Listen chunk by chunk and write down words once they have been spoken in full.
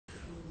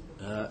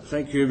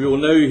Thank you. We will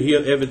now hear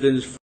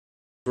evidence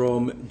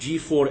from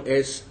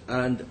G4S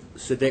and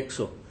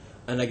Sodexo.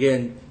 And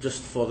again,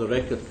 just for the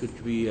record,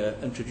 could we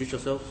introduce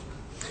yourselves?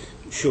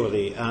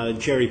 Surely.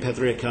 Jerry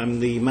Petherick, I'm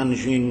the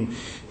Managing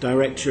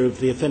Director of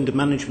the Offender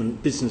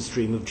Management Business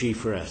Stream of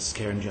G4S,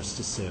 Care and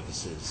Justice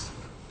Services.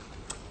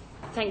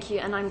 Thank you,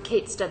 and I'm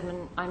Kate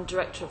Steadman. I'm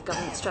Director of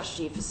Government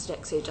Strategy for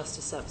Sodexo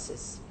Justice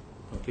Services.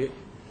 Okay.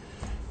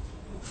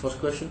 First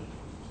question.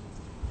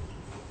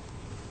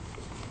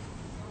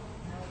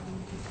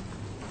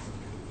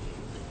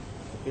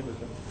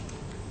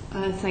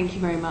 Thank you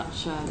very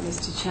much,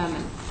 Mr.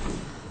 Chairman.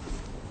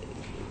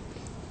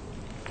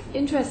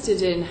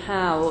 Interested in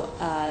how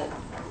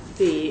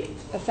the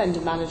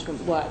offender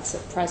management works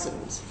at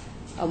present,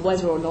 and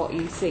whether or not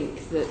you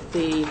think that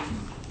the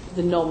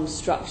NOM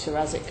structure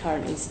as it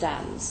currently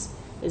stands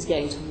is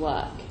going to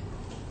work.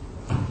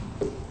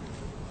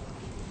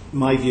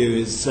 My view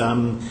is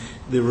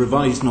the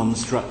revised NOM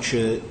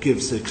structure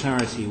gives a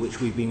clarity which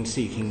we've been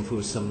seeking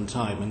for some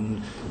time,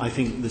 and I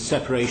think the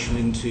separation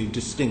into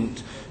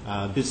distinct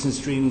business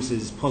streams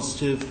is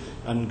positive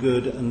and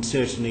good, and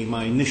certainly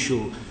my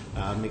initial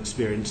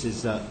experience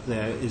is that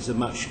there is a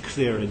much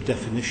clearer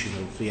definition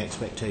of the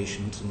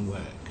expectations and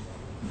work.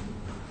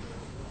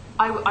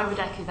 I would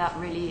echo that,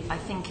 really. I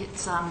think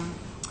it's a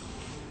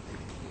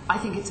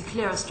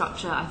clearer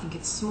structure. I think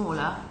it's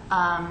smaller.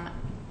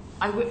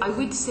 I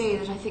would say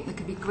that I think there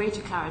could be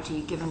greater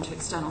clarity given to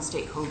external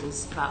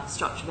stakeholders about the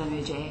structure of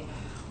MOJ.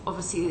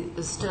 Obviously,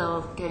 they're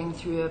still going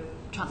through a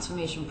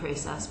transformation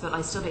process, but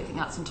I still don't think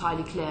that's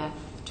entirely clear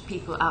to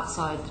people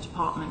outside the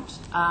department.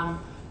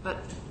 But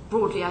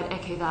broadly, I'd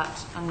echo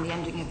that, and the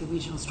ending of the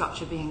regional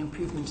structure being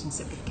improvement and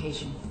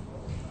simplification.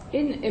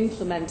 In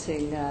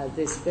implementing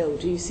this bill,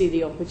 do you see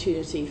the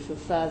opportunity for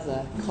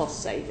further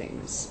cost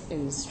savings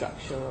in the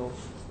structure of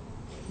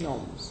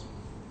NOMs?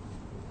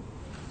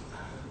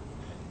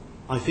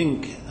 I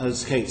think,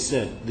 as Kate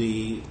said,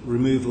 the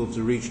removal of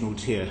the regional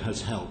tier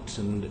has helped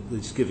and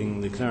is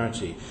giving the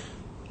clarity.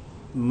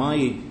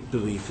 My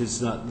belief is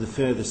that the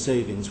further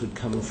savings would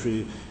come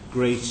through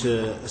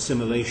greater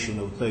assimilation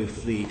of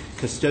both the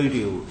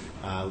custodial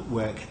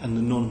work and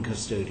the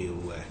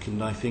non-custodial work.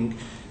 And I think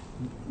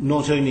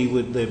not only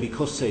would there be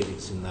cost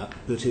savings in that,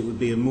 but it would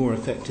be a more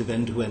effective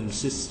end-to-end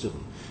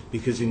system,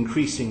 because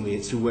increasingly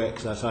it's a work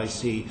that I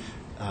see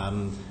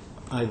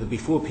either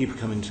before people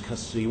come into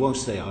custody,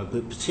 whilst they are,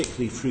 but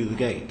particularly through the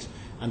gate,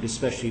 and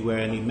especially where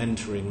any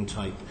mentoring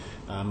type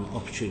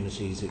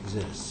opportunities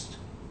exist.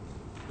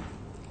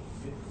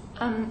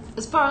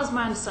 As far as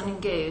my understanding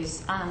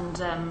goes, and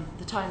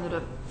the time that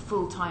a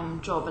full-time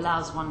job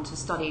allows one to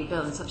study a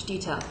bill in such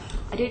detail,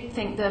 I don't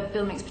think the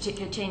bill makes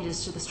particular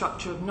changes to the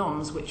structure of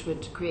NOMs which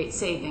would create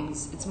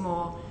savings. It's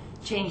more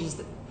changes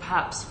that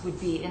perhaps would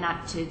be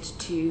enacted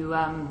to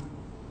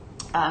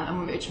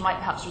and which might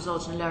perhaps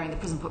result in lowering the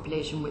prison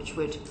population, which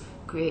would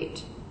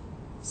create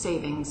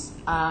savings.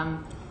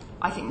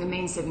 I think the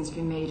main savings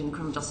being made in the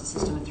criminal justice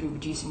system are through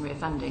reducing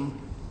reoffending,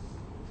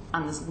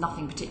 and there's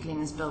nothing particularly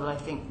in this bill that I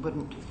think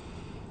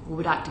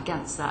would act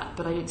against that,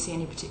 but I don't see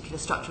any particular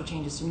structural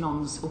changes to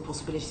NOMs or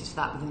possibilities for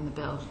that within the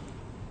bill.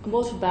 And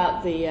what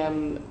about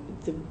the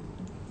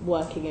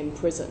working in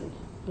prison?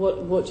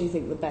 What do you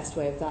think the best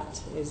way of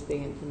that is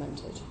being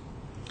implemented?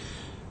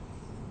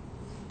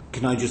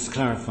 Can I just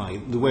clarify,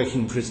 the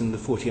working prison, the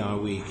 40-hour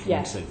week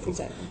and so forth?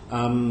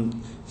 Exactly.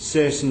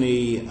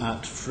 Certainly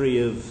at 3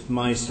 of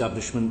my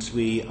establishments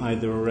we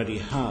either already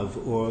have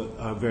or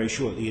are very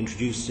shortly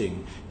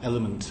introducing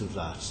elements of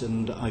that,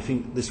 and I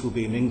think this will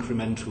be an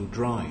incremental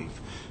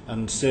drive,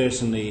 and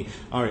certainly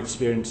our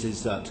experience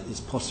is that it's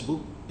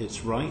possible,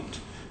 it's right,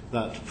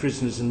 that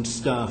prisoners and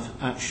staff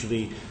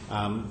actually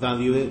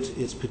value it.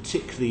 It's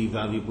particularly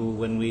valuable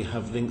when we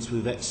have links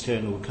with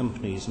external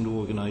companies and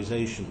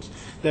organisations.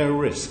 There are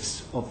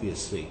risks,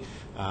 obviously,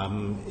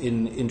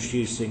 in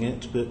introducing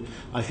it, but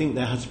I think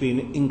there has to be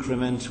an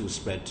incremental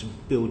spread to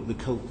build the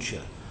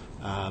culture,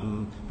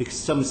 because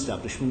some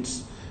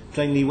establishments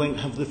plainly won't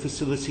have the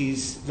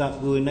facilities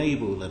that will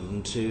enable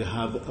them to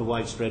have a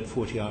widespread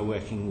 40-hour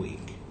working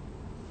week.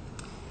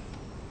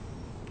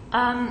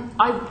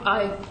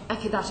 I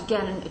echo that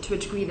again to a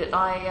degree that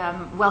I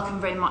welcome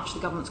very much the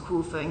government's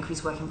call for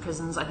increased work in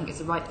prisons. I think it's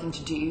the right thing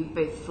to do,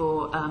 both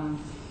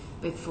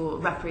for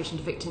reparation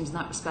to victims in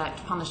that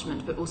respect,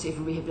 punishment, but also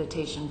for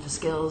rehabilitation, for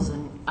skills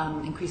and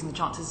increasing the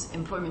chances of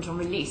employment on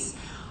release.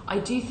 I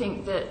do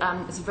think that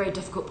it's a very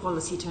difficult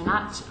policy to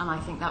enact, and I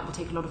think that will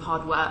take a lot of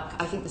hard work.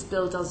 I think this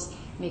bill does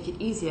make it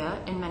easier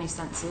in many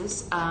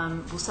senses,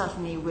 well,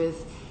 certainly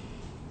with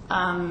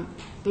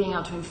being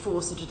able to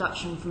enforce a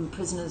deduction from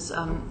prisoners'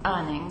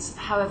 earnings.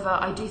 However,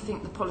 I do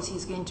think the policy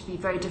is going to be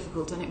very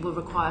difficult, and it will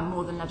require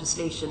more than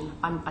legislation.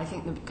 I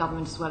think the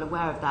government is well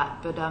aware of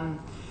that, but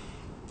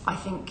I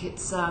think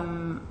it's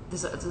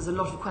there's a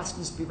lot of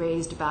questions to be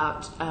raised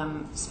about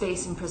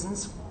space in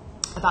prisons,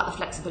 about the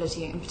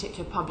flexibility, in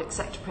particular public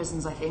sector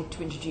prisons, I think,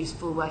 to introduce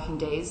full working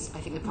days. I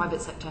think the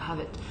private sector have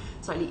it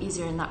slightly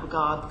easier in that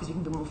regard because we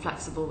can be more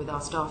flexible with our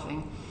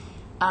staffing.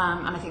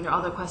 And I think there are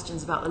other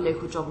questions about the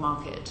local job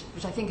market,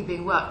 which I think are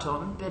being worked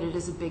on, but it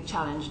is a big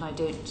challenge, and I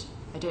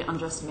don't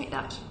underestimate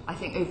that. I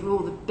think overall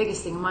the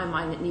biggest thing in my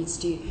mind that needs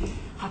to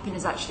happen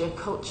is actually a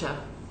culture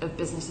of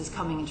businesses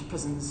coming into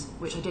prisons,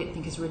 which I don't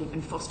think has really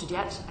been fostered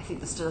yet. I think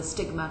there's still a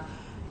stigma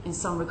in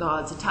some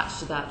regards attached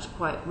to that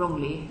quite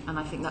wrongly, and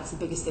I think that's the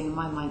biggest thing in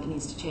my mind that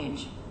needs to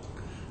change.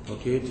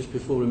 Okay, just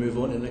before we move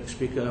on to the next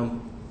speaker,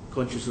 I'm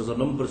conscious there's a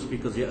number of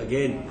speakers yet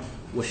again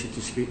wishing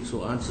to speak,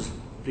 so answers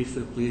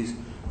briefly please,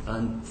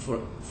 and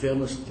for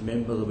fairness to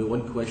member there'll be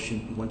one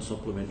question, one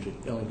supplementary.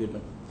 Ellen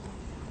Goodman.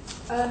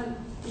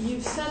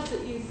 You've said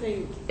that you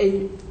think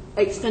in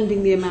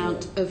extending the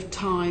amount of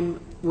time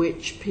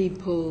which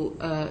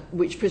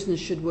prisoners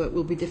should work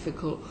will be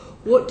difficult.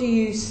 What do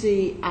you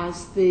see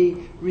as the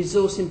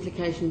resource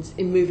implications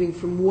in moving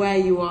from where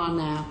you are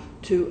now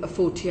to a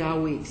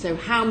 40-hour week? So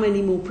how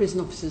many more prison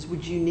officers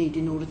would you need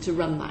in order to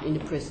run that in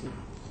a prison?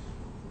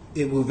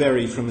 It will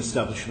vary from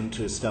establishment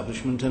to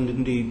establishment, and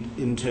indeed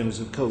in terms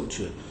of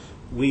culture.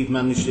 We've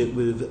managed it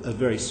with a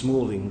very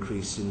small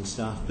increase in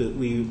staff, but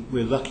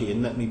we're lucky,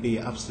 and let me be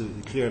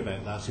absolutely clear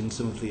about that, in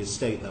some of the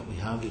estate that we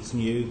have, it's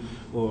new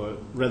or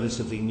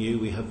relatively new.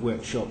 We have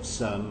workshops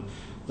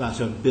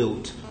that are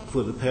built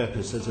for the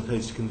purpose as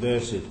opposed to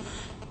converted.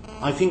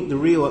 I think the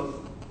real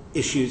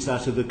issue is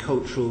that of the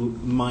cultural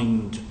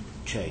mind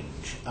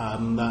change,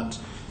 and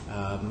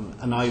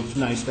I've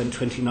now spent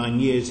 29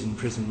 years in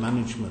prison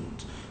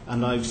management,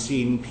 and I've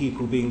seen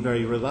people being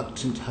very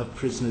reluctant to have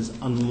prisoners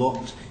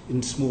unlocked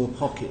in small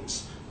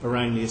pockets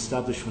around the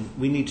establishment.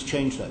 We need to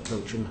change that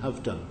culture and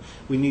have done.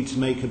 We need to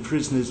make a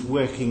prisoner's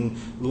working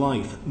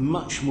life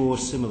much more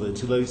similar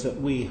to those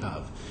that we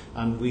have.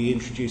 And we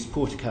introduced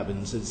porta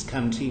cabins as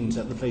canteens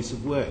at the place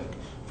of work,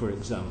 for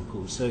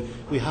example. So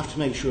we have to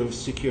make sure of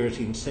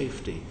security and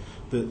safety.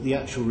 But the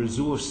actual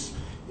resource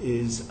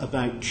is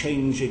about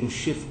changing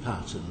shift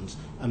patterns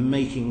and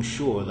making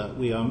sure that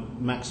we are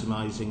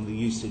maximising the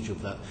usage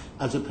of that,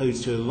 as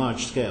opposed to a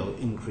large-scale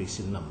increase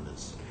in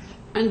numbers.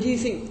 And do you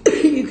think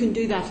you can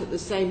do that at the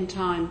same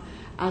time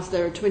as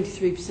there are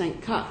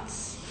 23%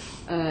 cuts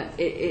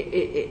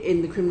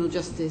in the criminal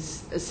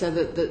justice, so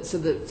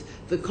that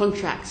the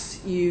contracts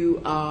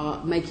you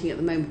are making at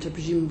the moment are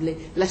presumably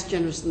less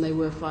generous than they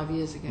were 5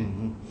 years ago?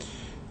 Mm-hmm.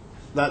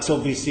 That's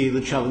obviously the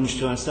challenge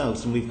to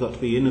ourselves, and we've got to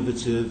be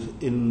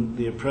innovative in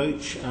the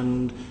approach,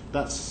 and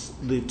that's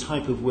the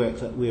type of work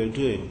that we are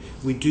doing.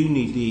 We do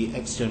need the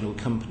external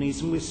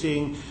companies, and we're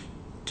seeing,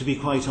 to be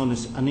quite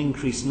honest, an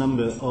increased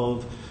number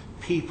of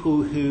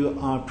people who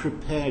are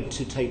prepared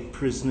to take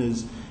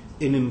prisoners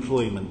in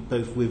employment,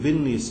 both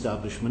within the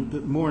establishment,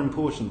 but more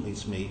importantly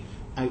to me,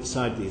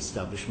 outside the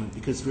establishment,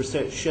 because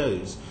research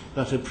shows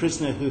that a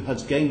prisoner who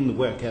has gained the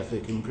work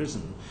ethic in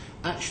prison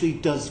actually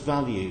does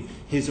value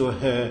his or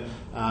her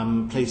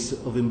place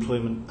of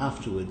employment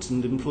afterwards,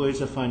 and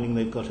employers are finding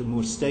they've got a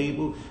more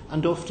stable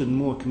and often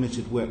more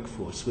committed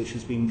workforce which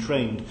has been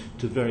trained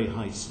to very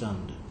high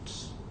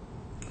standards.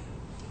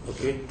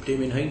 Okay,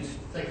 Damien Hines.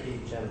 Thank you,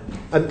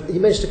 Chairman.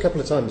 You mentioned a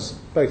couple of times,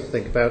 both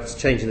think about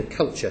changing the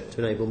culture to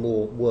enable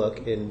more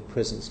work in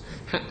prisons.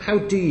 How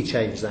do you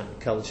change that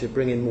culture,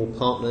 bring in more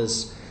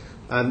partners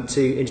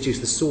to introduce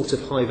the sort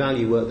of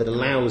high-value work that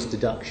allows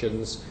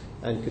deductions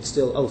and could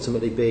still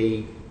ultimately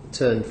be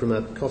turned from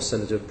a cost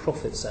centre to a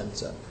profit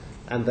centre,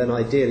 and then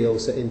ideally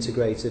also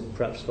integrated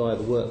perhaps via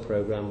the work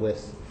programme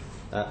with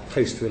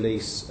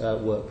post-release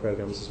work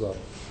programmes as well?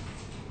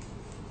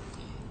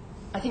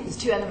 I think there's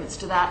two elements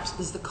to that.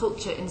 There's the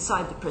culture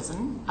inside the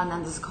prison, and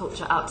then there's the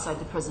culture outside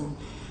the prison.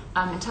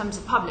 In terms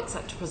of public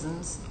sector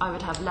prisons, I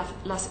would have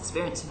less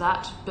experience of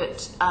that,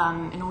 but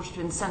in order to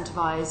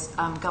incentivise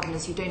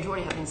governors who don't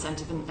already have an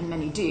incentive, and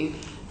many do,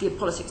 the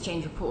Policy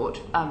Exchange report,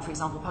 for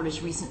example,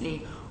 published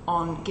recently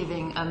on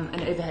giving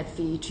an overhead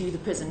fee to the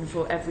prison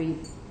for every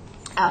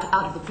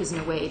out of the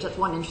prisoner wage. That's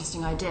one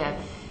interesting idea.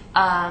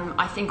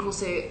 I think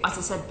also, as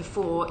I said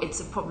before, it's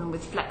a problem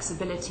with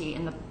flexibility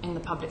in the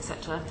public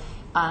sector,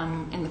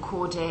 in the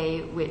core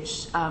day,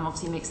 which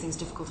obviously makes things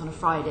difficult on a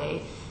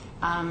Friday.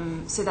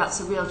 So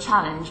that's a real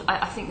challenge.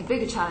 I think the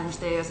bigger challenge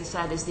there, as I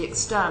said, is the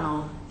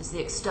external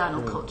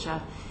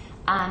culture.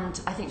 And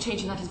I think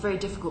changing that is very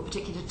difficult,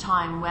 particularly at a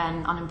time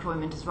when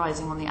unemployment is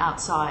rising on the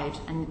outside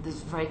and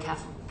there's very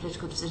careful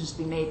political decisions to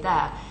be made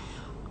there.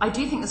 I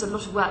do think there's a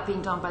lot of work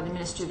being done by the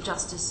Ministry of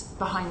Justice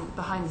behind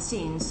the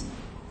scenes.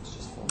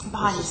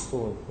 I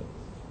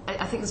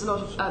think there's a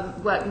lot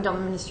of work being done by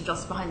the Ministry of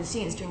Justice behind the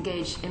scenes to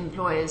engage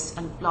employers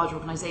and large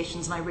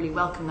organisations, and I really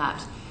welcome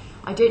that.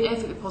 I don't know if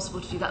it would be possible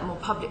to do that more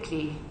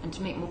publicly and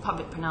to make more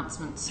public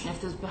pronouncements, and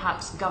if there's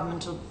perhaps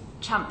governmental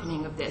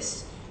championing of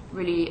this,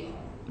 really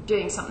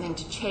doing something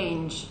to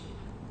change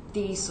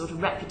the sort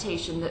of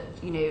reputation that,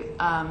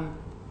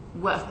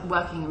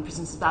 working in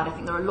prisons is bad. I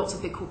think there are lots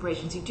of big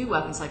corporations who do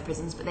work inside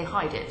prisons, but they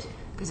hide it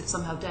because it's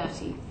somehow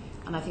dirty,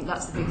 and I think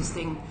that's the biggest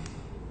thing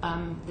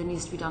that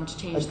needs to be done to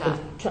change that.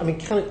 Can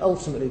it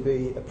ultimately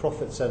be a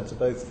profit centre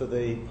both for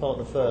the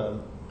partner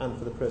firm and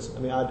for the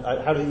prison?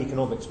 How do the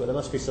economics work? There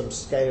must be some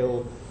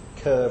scale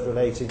curve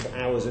relating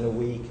to hours in a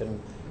week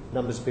and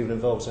numbers of people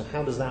involved. So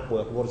how does that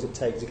work? What does it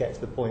take to get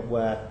to the point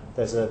where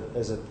there's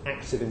an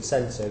active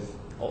incentive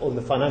on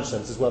the financial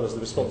sense as well as the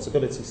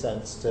responsibility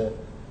sense to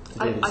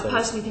I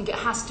personally think it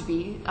has to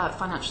be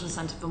financial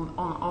incentive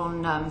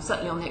on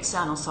certainly on the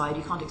external side.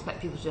 You can't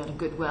expect people to do it out of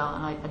goodwill,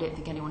 and I don't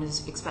think anyone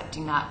is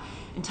expecting that.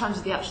 In terms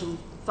of the actual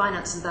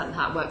finances and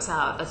how it works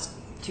out, that's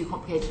too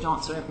complicated to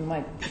answer. In my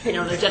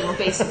opinion, on a general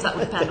basis, that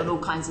would depend on all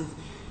kinds of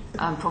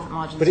profit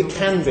margins. But it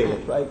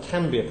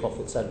can be a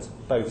profit centre,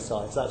 both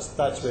sides.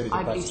 That's really the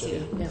I believe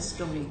question. so, yes,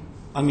 strongly.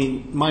 I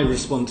mean, my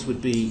response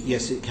would be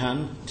yes, it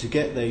can. To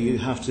get there, you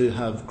have to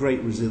have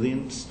great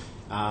resilience.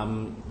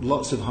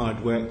 Lots of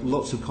hard work,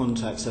 lots of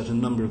contacts at a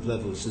number of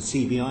levels, the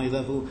CBI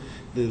level,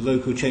 the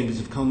local chambers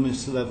of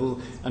commerce level,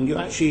 and you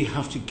actually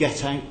have to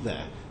get out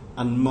there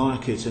and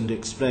market and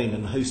explain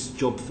and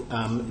host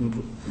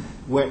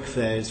work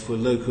fairs for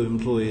local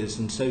employers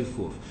and so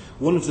forth.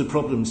 One of the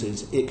problems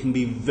is it can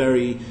be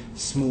very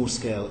small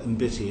scale and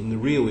bitty, and the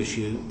real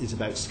issue is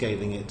about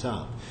scaling it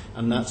up.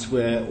 And that's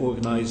where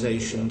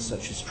organisations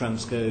such as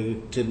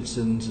Transco,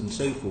 Timpsons and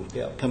so forth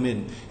come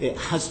in. It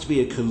has to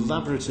be a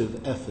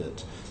collaborative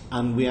effort,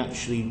 and we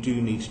actually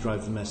do need to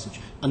drive the message.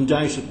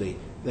 Undoubtedly,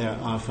 there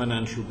are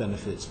financial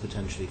benefits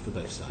potentially for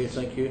both sides. Okay,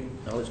 thank you.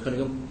 Alex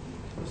Cunningham.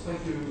 Thank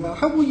you.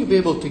 How will you be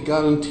able to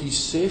guarantee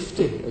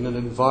safety in an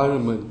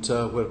environment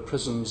where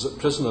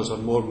prisoners are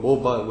more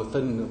mobile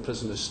within the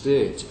prison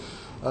estate?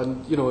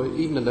 And, you know,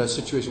 even in a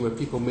situation where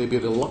people may be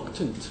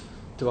reluctant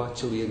to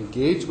actually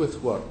engage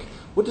with work,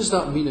 what does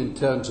that mean in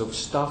terms of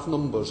staff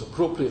numbers,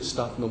 appropriate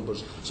staff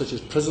numbers, such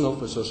as prison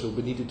officers who will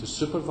be needed to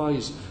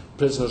supervise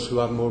prisoners who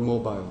are more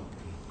mobile?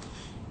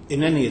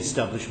 In any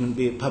establishment,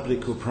 be it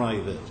public or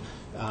private,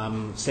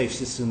 safe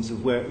systems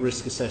of work,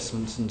 risk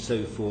assessments and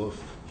so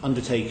forth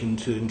undertaken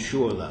to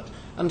ensure that.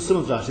 And some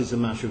of that is a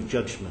matter of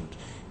judgment.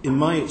 In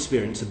my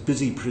experience, a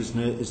busy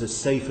prisoner is a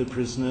safer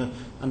prisoner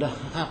and a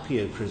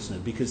happier prisoner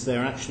because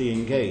they're actually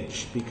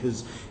engaged.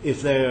 Because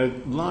if there are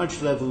large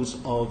levels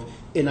of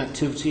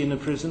inactivity in a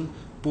prison,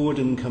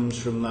 boredom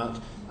comes from that,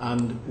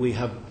 and we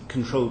have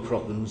control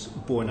problems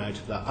born out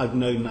of that. I've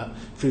known that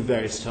through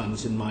various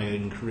times in my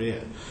own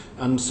career.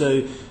 And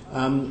so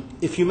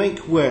if you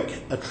make work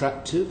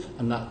attractive,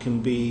 and that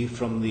can be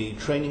from the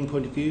training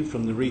point of view,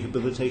 from the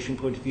rehabilitation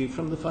point of view,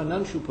 from the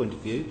financial point of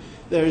view,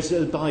 there is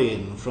a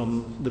buy-in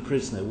from the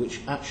prisoner, which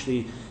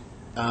actually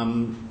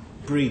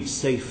breeds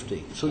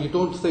safety. So you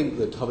don't think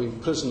that having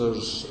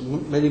prisoners,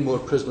 many more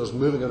prisoners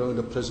moving around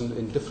a prison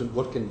in different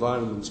work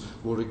environments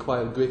will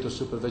require greater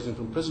supervision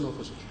from prison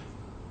officers?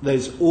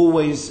 There's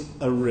always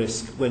a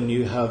risk when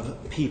you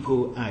have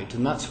people out,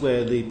 and that's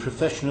where the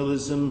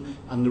professionalism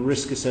and the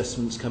risk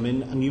assessments come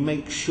in, and you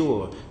make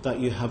sure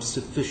that you have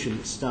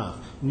sufficient staff.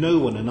 No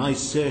one, and I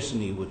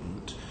certainly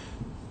wouldn't,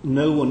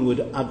 no one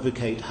would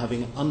advocate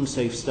having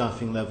unsafe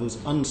staffing levels,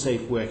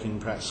 unsafe working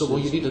practices. So,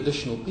 well, you need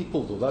additional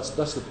people, though.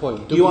 That's the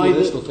point.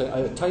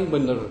 At a time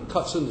when there are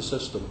cuts in the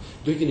system,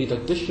 do you need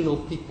additional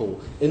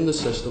people in the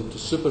system to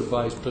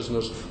supervise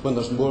prisoners when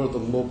there's more of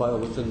them mobile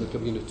within the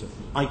community?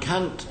 I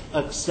can't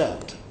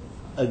accept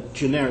a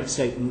generic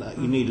statement that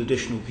you need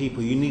additional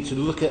people. You need to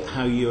look at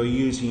how you are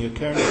using your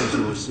current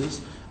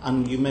resources,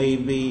 and you may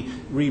be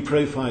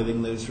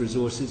reprofiling those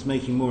resources,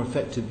 making more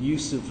effective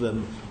use of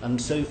them,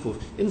 and so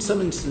forth. In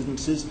some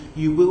instances,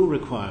 you will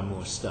require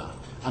more staff,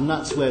 and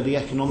that's where the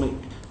economic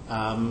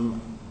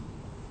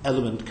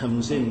element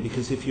comes in,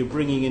 because if you're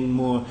bringing in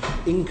more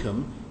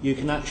income, you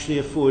can actually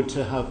afford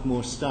to have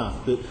more staff.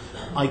 But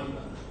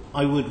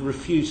I would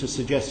refute a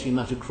suggestion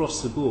that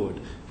across the board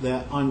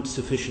there aren't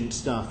sufficient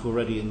staff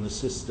already in the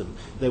system.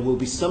 There will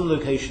be some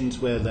locations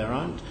where there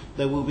aren't,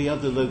 there will be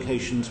other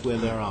locations where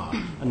there are,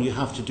 and you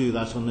have to do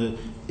that on an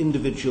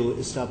individual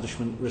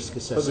establishment risk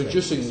assessment. But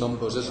reducing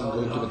numbers isn't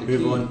going to be the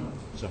key. Move on.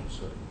 Sorry.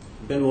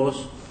 Ben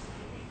Wallace.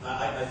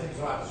 I think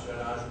for us,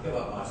 I should give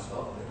up my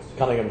stuff.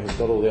 Cunningham has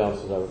got all the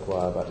answers I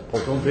require about it.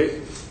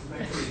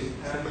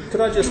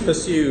 Could I just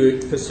pursue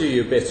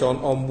you a bit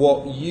on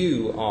what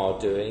you are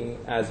doing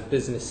as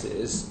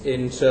businesses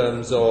in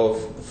terms of,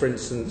 for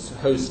instance,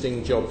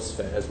 hosting jobs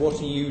fairs?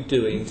 What are you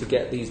doing to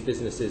get these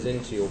businesses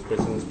into your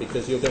prisons?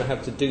 Because you're going to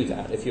have to do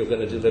that if you're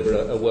going to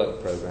deliver a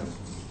work programme.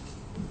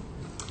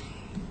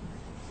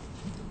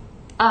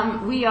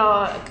 We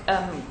are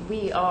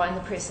in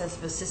the process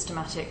of a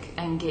systematic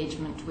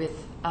engagement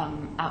with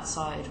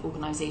outside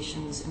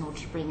organisations in order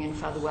to bring in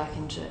further work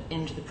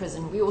into the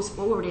prison. We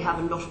also already have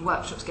a lot of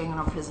workshops going on in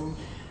our prison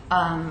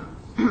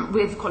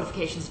with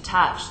qualifications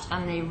attached,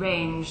 and they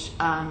range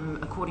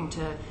according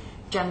to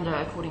gender,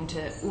 according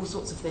to all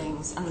sorts of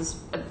things, and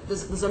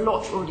there's a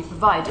lot already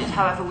provided.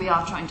 However, we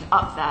are trying to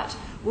up that.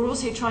 We're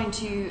also trying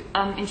to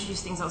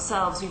introduce things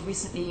ourselves. We've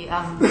recently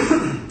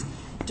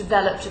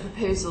developed a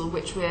proposal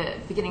which we're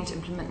beginning to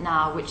implement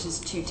now, which is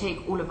to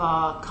take all of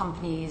our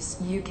company's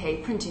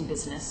UK printing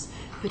business,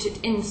 put it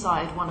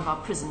inside one of our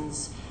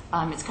prisons,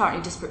 It's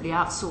currently disparately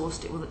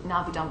outsourced. It will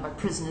now be done by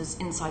prisoners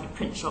inside a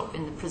print shop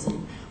in the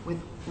prison,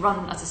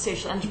 run as a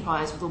social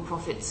enterprise with all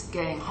profits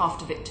going half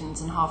to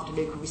victims and half to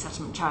local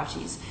resettlement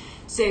charities.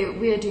 So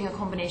we are doing a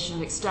combination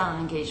of external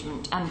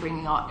engagement and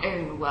bringing our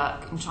own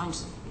work and trying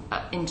to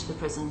into the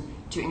prison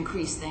to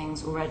increase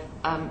things already,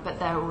 but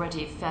they're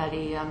already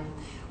fairly.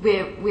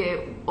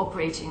 We're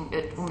operating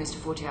at almost a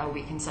 40-hour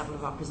week in several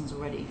of our prisons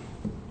already.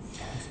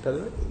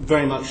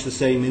 Very much the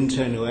same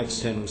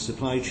internal-external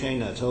supply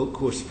chain. At Old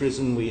Course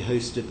Prison, we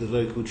hosted the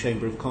local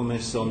Chamber of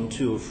Commerce on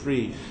 2 or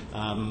 3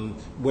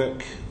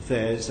 work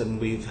fairs, and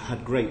we've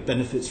had great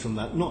benefits from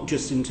that, not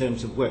just in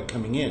terms of work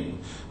coming in,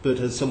 but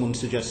as someone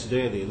suggested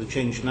earlier, the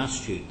change in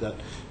attitude that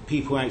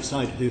people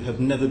outside who have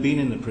never been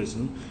in a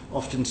prison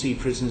often see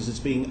prisoners as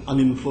being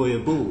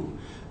unemployable.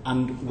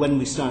 And when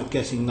we start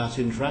getting that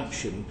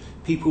interaction,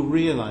 people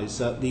realise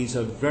that these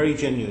are very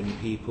genuine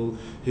people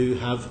who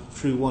have,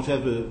 through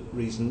whatever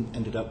reason,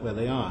 ended up where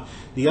they are.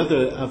 The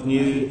other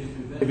avenue...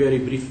 Very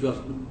brief,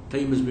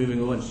 time is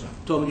moving on.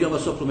 Tom, do you have a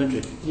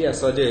supplementary?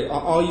 Yes, I do.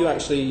 Are you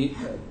actually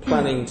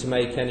planning to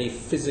make any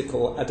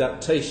physical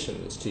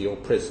adaptations to your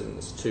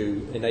prisons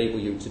to enable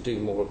you to do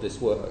more of this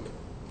work?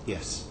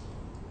 Yes.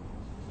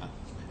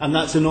 And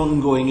that's an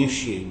ongoing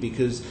issue,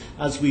 because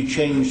as we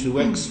change the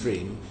work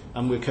stream,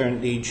 and we're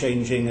currently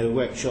changing a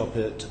workshop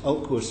at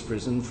Old Course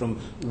Prison from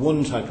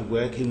one type of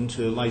work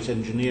into a light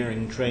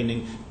engineering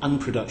training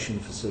and production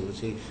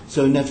facility,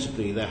 so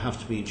inevitably there have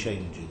to be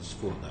changes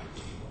for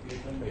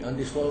that.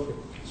 Andy Slough?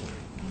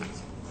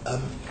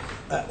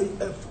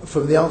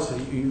 From the answer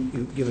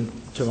you've given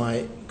to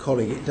my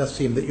colleague, it does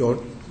seem that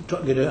you're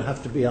going to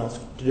have to be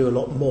asked to do a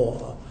lot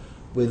more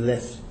with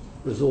less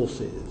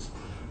resources.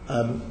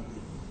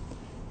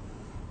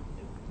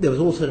 There was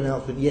also an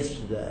announcement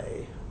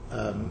yesterday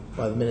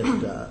by the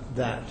Minister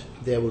that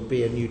there would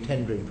be a new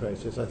tendering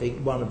process. I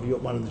think one of the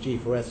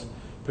G4S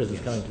prisons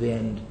coming to the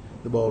end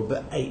of the world,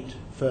 but 8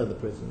 further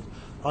prisons.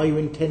 Are you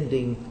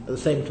intending, at the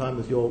same time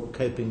as you're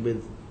coping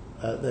with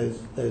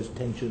those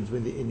tensions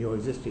in your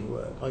existing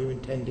work, are you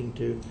intending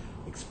to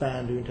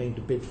expand, are you intending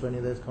to bid for any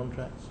of those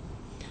contracts?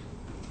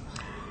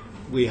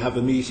 We have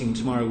a meeting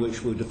tomorrow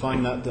which will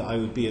define that I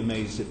would be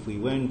amazed if we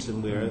weren't,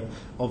 and we're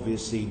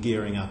obviously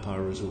gearing up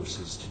our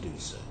resources to do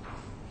so.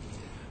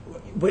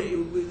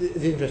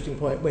 The interesting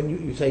point, when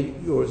you say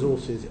your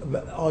resources,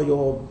 are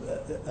your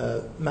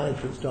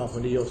management staff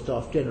and your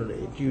staff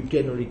generally, do you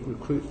generally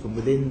recruit from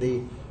within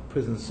the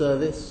prison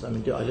service? I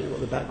mean, I don't know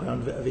what the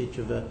background of each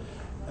of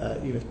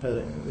you,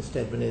 Ms.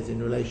 Stedman, is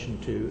in relation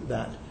to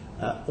that,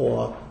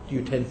 or do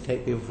you tend to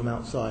take people from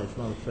outside,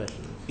 from other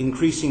professions?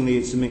 Increasingly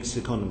it's a mixed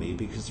economy,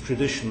 because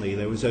traditionally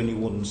there was only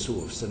one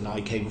source, and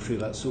I came through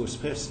that source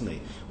personally.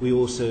 We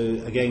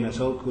also, again at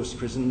Old Course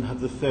Prison,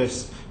 have the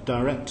first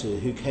director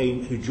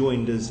who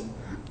joined as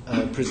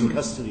prison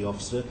custody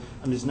officer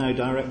and is now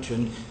director,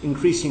 and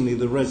increasingly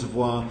the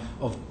reservoir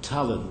of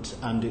talent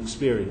and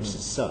experience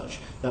is such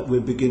that we're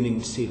beginning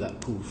to see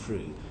that pull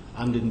through,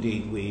 and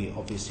indeed we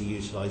obviously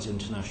utilise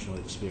international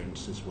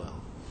experience as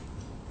well.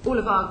 All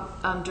of our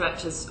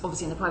directors,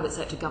 obviously in the private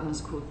sector,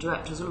 governors are called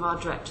directors, all of our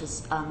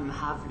directors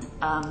have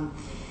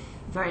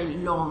very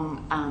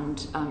long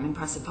and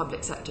impressive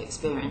public sector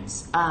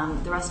experience.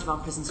 The rest of our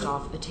prison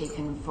staff are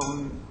taken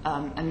from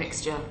a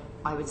mixture.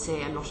 I would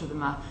say a lot of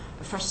them are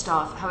fresh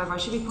staff. However, I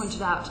should be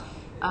pointed out,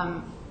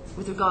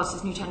 with regards to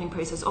this new tendering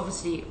process,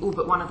 obviously all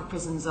but one of the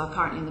prisons are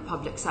currently in the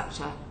public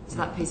sector, so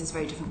that poses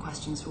very different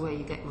questions for where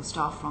you get your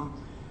staff from.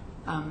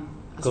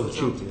 Because of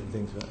duty and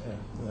things like that.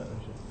 Yeah.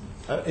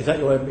 Is that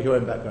your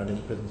own background in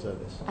the prison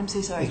service? I'm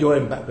so sorry. Is your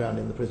own background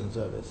in the prison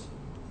service?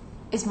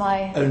 Is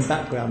my own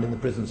background in the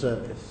prison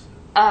service?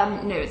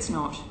 No, it's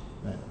not.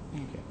 No.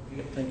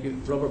 Okay. Thank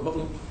you. Robert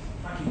Buckland.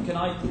 Thank you. Can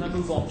I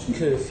move on to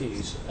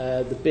curfews?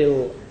 The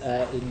bill,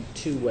 in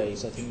 2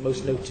 ways, I think,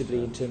 most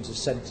notably in terms of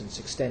sentence,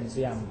 extends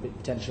the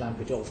potential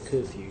ambit of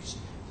curfews,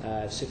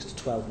 6 to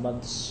 12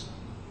 months,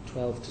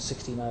 12 to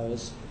 16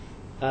 hours.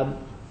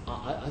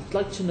 I'd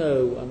like to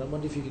know, and I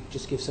wonder if you could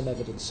just give some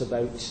evidence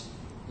about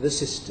the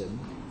system,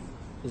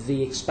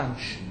 the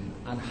expansion,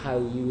 and how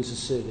you as a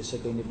service are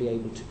going to be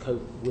able to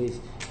cope with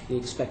the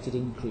expected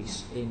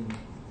increase in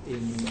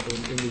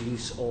the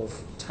use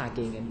of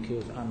tagging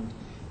and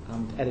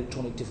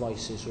electronic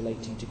devices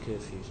relating to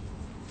curfews.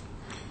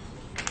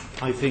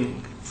 I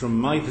think, from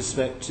my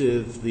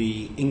perspective,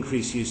 the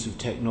increased use of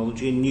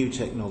technology and new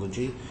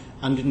technology,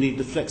 and indeed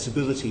the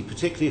flexibility,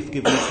 particularly if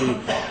given to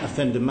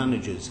offender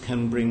managers,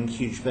 can bring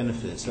huge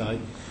benefits.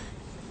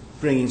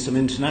 Bringing some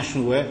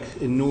international work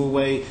in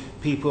Norway,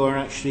 people are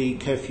actually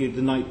curfewed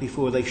the night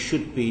before they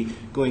should be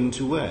going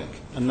to work,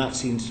 and that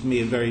seems to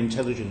me a very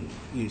intelligent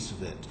use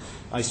of it.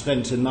 I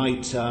spent a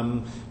night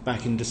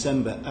back in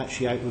December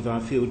actually out with our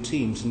field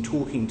teams and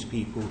talking to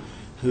people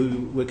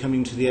who were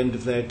coming to the end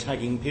of their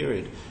tagging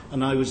period,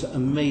 and I was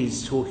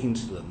amazed talking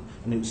to them,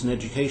 and it was an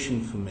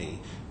education for me,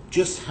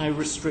 just how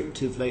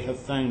restrictive they have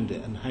found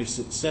it and how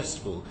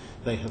successful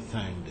they have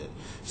found it.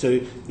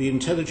 So the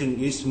intelligent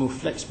use, the more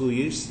flexible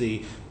use,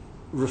 the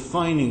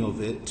refining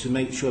of it to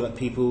make sure that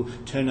people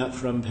turn up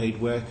for unpaid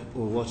work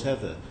or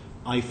whatever,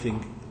 I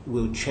think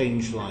will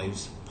change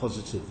lives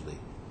positively.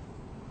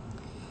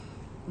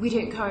 We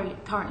don't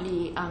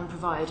currently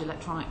provide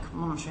electronic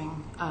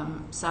monitoring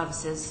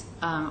services.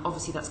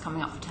 Obviously, that's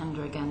coming up for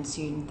tender again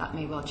soon. That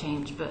may well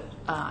change, but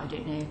I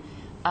don't know.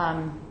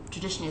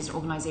 Traditionally, as an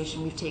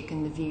organisation, we've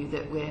taken the view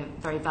that we're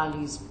very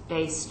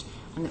values-based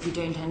and that we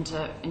don't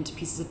enter into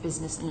pieces of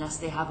business unless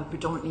they have a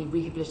predominantly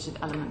rehabilitative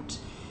element.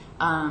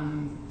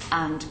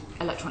 And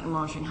electronic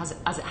monitoring, as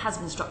it has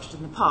been structured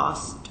in the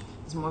past,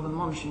 is more of a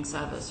monitoring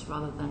service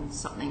rather than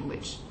something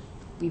which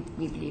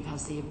we believe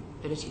has the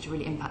ability to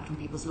really impact on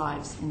people's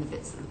lives in the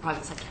bits that the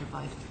private sector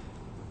provide.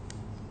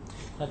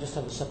 I just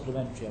have a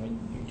supplementary. I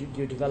mean,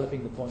 you're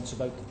developing the points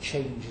about the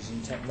changes in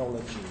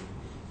technology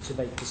to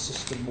make the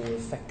system more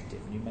effective,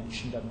 and you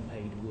mentioned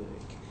unpaid work.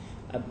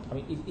 I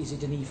mean, is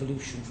it an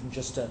evolution from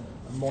just a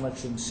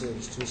monitoring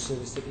service to a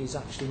service that is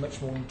actually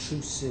much more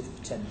intrusive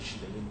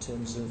potentially in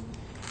terms of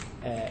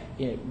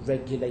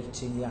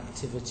regulating the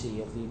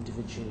activity of the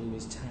individual who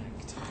is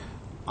tagged?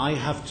 I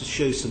have to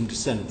show some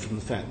dissent from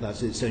the fact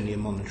that it's only a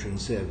monitoring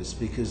service,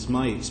 because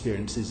my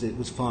experience is it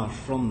was far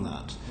from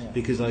that,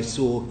 because I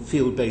saw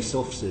field-based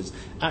officers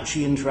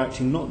actually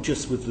interacting not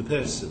just with the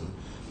person,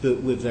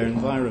 but with their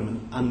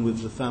environment and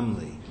with the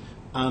family.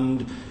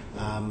 And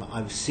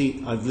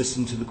I've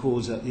listened to the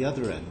calls at the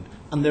other end,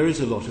 and there is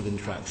a lot of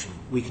interaction.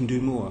 We can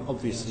do more.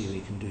 Obviously, we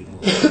can do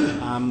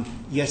more.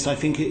 Yes, I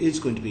think it is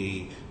going to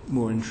be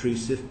more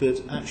intrusive,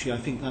 but actually I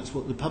think that's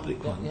what the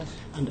public want. Yes.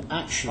 And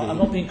actually, I'm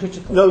not being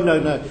critical. No.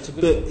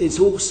 But it's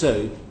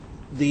also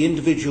the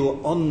individual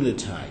on the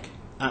tag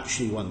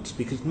actually wants,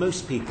 because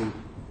most people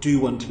do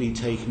want to be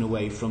taken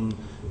away from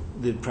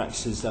the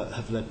practices that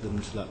have led them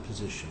to that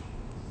position.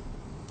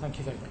 Thank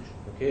you very much.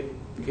 Okay,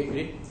 Green.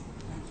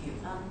 Thank you.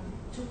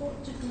 To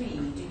what degree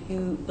do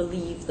you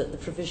believe that the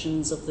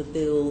provisions of the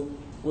bill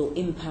will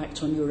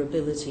impact on your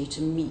ability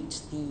to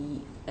meet the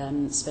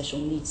special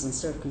needs and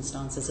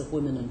circumstances of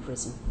women in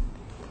prison?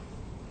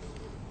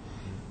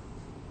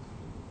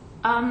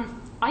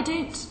 I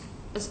don't,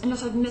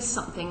 unless I've missed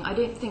something, I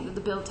don't think that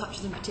the bill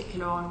touches in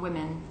particular on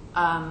women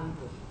and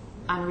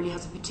really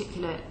has a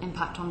particular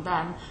impact on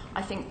them.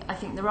 I think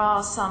there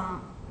are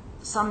some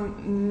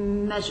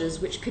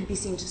measures which could be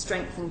seen to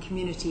strengthen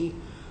community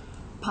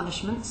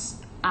punishments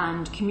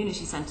and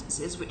community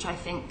sentences, which I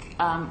think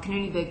can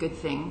only be a good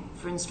thing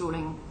for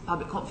installing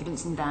public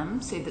confidence in them,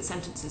 so that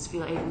sentences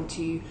feel able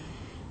to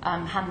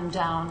hand them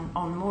down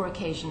on more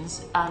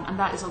occasions. And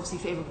that is obviously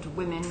favourable to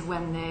women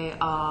when they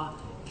are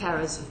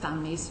carers of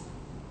families.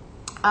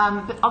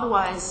 But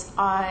otherwise,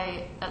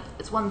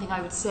 it's one thing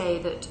I would say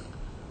that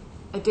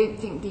I don't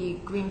think the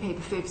Green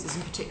Paper focuses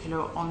in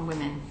particular on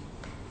women.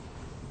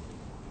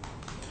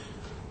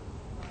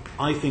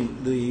 I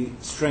think the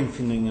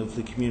strengthening of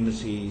the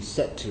community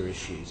sector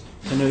issues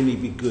can only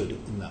be good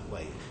in that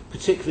way,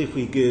 particularly if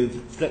we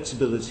give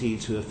flexibility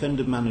to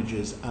offender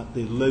managers at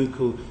the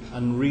local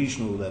and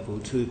regional level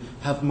to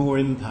have more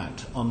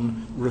impact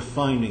on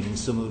refining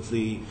some of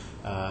the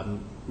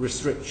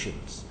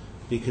restrictions,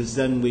 because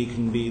then we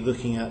can be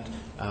looking at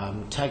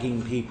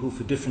tagging people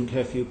for different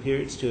curfew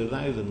periods to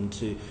allow them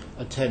to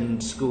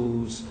attend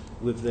schools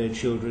with their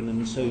children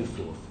and so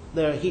forth.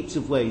 There are heaps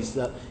of ways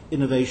that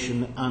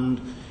innovation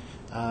and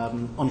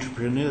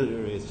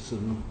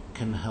entrepreneurialism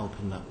can help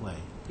in that way.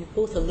 You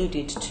both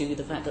alluded to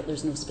the fact that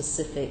there's no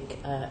specific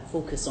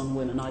focus on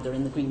women, either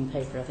in the Green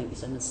Paper, I think you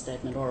said, Ms.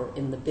 Steadman, or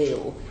in the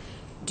bill.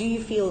 Do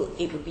you feel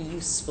it would be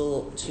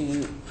useful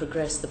to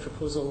progress the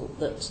proposal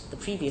that the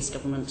previous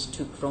government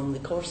took from the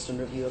Corston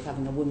Review of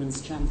having a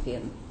women's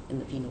champion in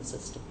the penal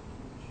system?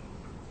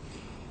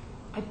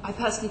 I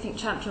personally think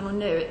champion or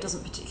no, it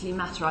doesn't particularly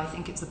matter. I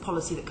think it's the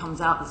policy that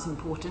comes out that's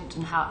important,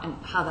 and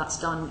how that's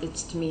done,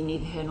 it's to me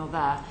neither here nor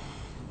there.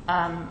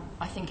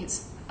 I think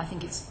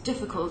it's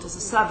difficult as a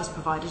service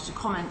provider to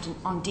comment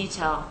on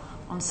detail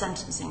on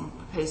sentencing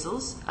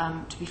proposals,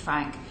 to be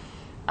frank.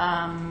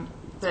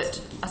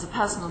 But as a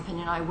personal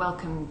opinion, I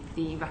welcome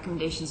the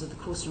recommendations of the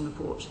Corston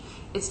report.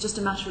 It's just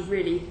a matter of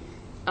really,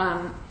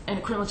 in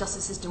a criminal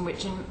justice system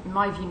which, in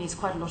my view, needs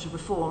quite a lot of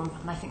reform,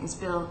 and I think this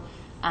bill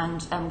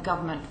and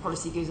government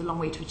policy goes a long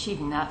way to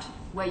achieving that.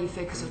 Where you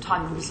focus your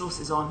time and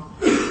resources on,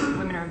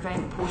 women are a very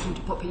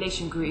important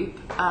population group.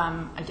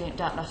 I don't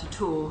doubt that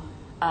at all.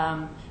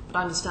 But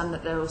I understand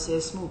that they're also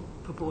a small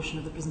proportion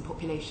of the prison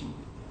population.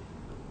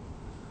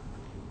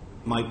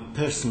 My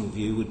personal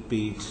view would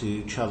be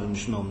to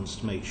challenge NOMS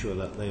to make sure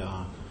that they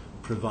are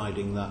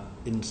providing that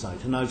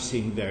insight. And I've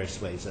seen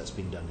various ways that's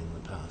been done in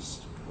the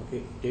past.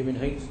 Okay, Damien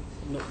Hines.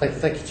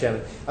 Thank you,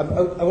 Chairman. I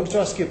wanted to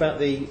ask you about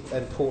the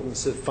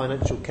importance of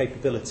financial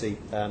capability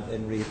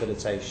in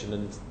rehabilitation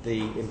and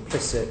the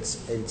implicit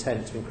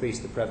intent to increase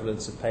the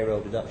prevalence of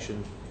payroll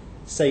deduction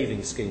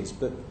saving schemes,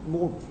 but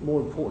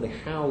more importantly,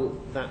 how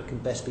that can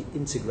best be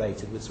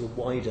integrated with sort of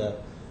wider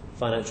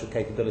financial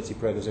capability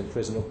programs in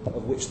prison,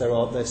 of which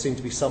there seem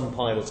to be some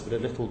pilots, but a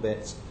little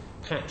bit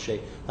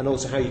patchy, and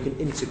also how you can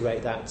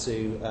integrate that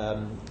to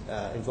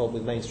involve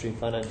with mainstream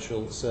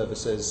financial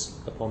services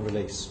upon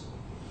release.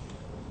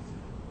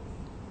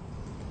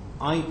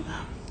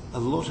 a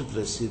lot of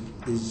this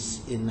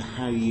is in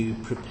how you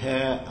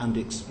prepare and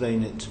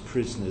explain it to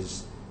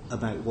prisoners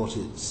about what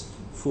it's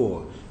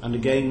for. And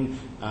again,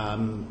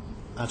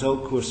 at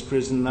Old Course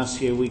Prison last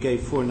year, we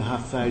gave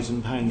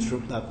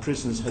 £4,500 that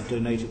prisoners had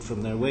donated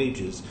from their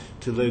wages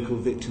to local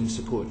victim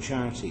support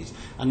charities.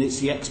 And it's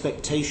the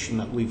expectation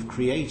that we've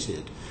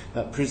created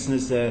that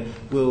prisoners there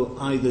will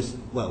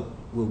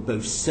will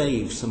both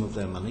save some of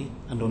their money,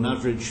 and on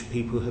average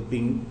people have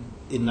been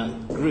in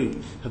that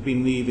group have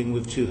been leaving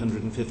with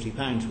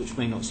 £250, which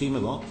may not seem a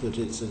lot, but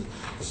it's a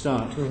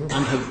start, and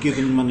have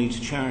given money to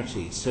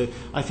charities. So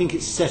I think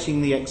it's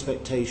setting the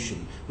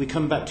expectation. We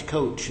come back to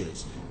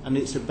cultures, and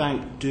it's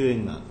about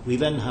doing that. We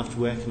then have to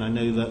work, and I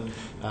know that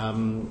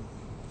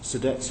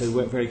Sodexo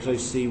work very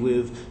closely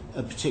with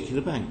a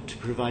particular bank to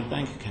provide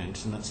bank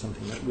accounts, and that's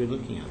something that we're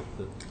looking at.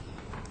 But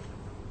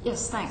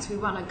yes, thanks. We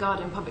won a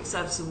Guardian Public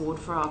Service Award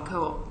for our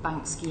co-op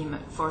bank scheme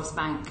at Forest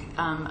Bank,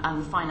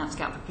 and the finance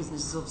gap for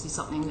prisoners is obviously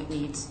something that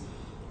needs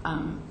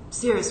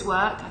serious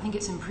work. I think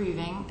it's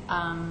improving.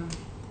 I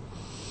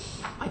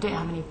don't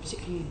have any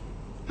particularly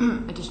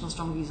additional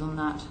strong views on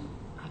that,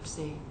 I have to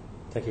say.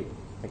 Thank you.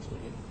 Thanks.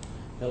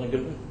 Helen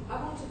Goodman. I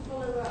want to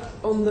follow up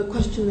on the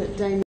question that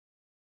Damien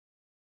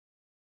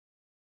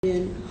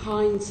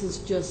Hines has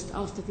just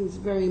asked. I think it's a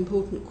very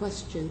important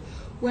question.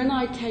 When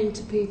I came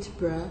to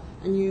Peterborough,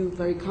 and you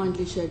very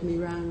kindly showed me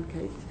around,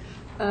 Kate,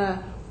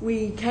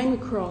 we came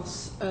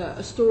across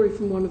a story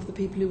from one of the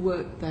people who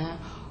worked there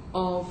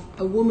of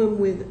a woman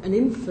with an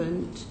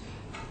infant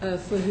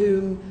for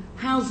whom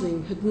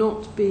housing had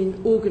not been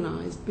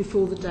organised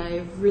before the day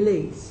of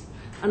release.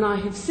 And I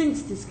have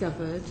since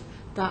discovered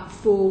that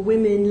for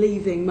women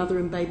leaving mother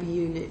and baby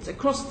units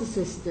across the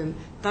system,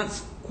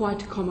 that's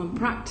quite a common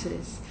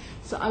practice.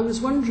 So I was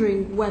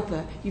wondering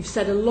whether, you've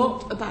said a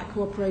lot about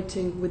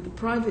cooperating with the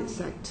private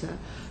sector,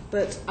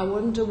 but I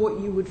wonder what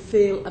you would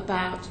feel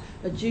about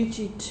a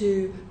duty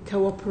to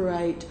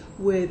cooperate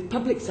with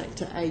public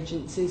sector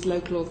agencies,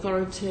 local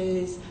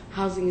authorities,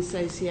 housing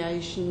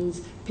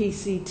associations,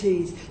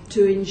 PCTs,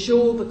 to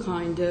ensure the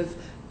kind of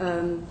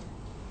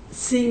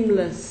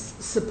seamless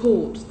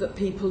support that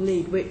people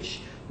need, which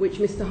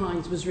Mr.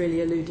 Hines was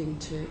really alluding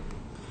to.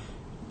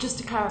 Just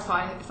to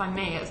clarify, if I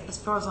may, as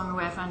far as I'm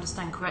aware, if I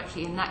understand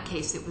correctly, in that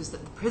case it was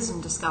that the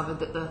prison discovered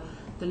that the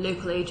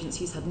local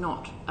agencies had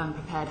not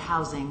prepared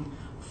housing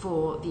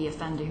for the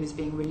offender who was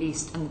being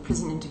released, and the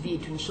prison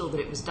intervened to ensure that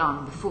it was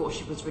done before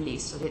she was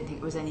released. I don't think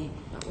there was any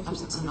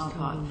absence on our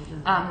part.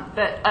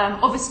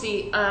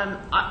 Obviously,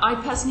 I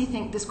personally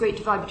think this great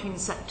divide between the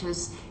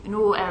sectors in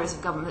all areas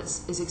of government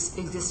that's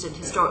existed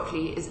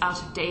historically is out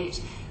of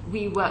date.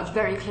 We worked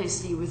very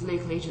closely with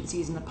local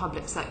agencies in the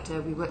public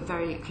sector. We work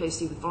very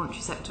closely with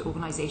voluntary sector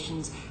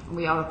organisations, and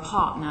we are a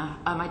partner.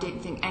 I don't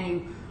think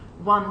any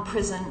one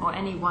prison or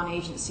any one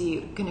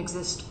agency can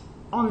exist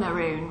on their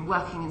own,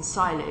 working in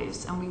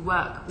silos. And we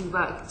work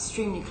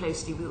extremely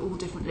closely with all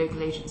different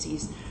local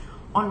agencies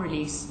on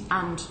release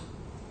and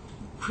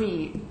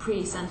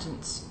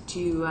pre-sentence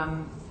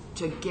to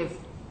give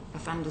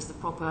offenders the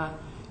proper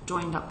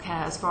joined-up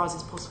care as far as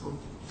is possible.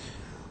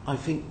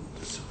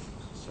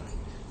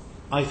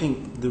 I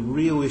think the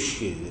real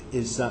issue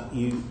is that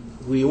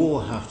we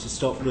all have to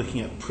stop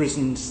looking at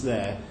prisons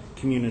there,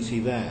 community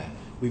there.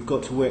 We've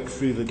got to work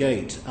through the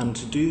gate, and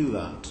to do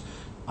that,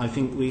 I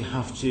think we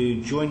have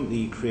to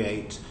jointly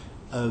create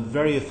a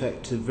very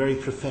effective, very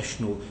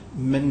professional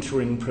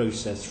mentoring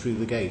process through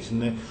the gate.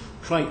 And they're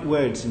trite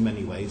words in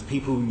many ways.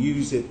 People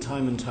use it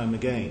time and time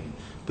again.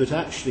 But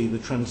actually, the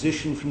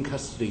transition from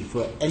custody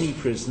for any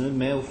prisoner,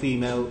 male,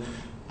 female,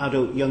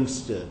 adult,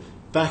 youngster,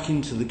 back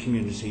into the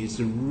community is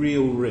a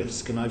real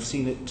risk, and I've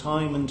seen it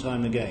time and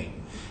time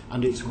again.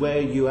 And it's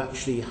where you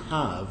actually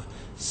have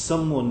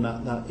someone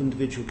that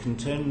individual can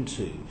turn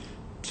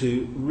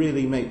to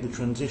really make the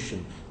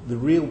transition. The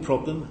real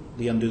problem,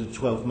 the under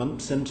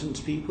 12-month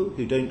sentence people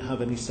who don't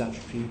have any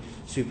statutory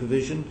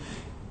supervision.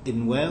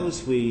 In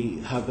Wales, we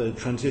have a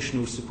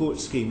transitional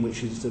support scheme,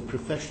 which is a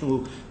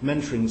professional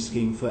mentoring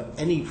scheme for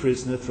any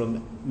prisoner,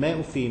 from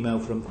male, female,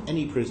 from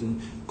any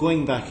prison,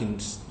 going back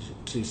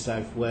into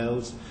South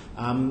Wales.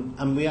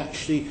 And we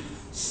actually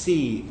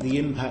see the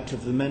impact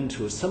of the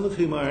mentors, some of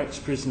whom are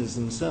ex-prisoners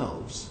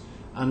themselves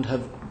and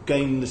have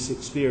gained this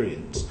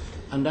experience.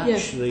 And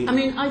actually, yes. I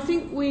mean, I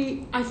think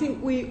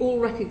we all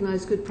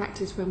recognise good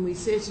practice when we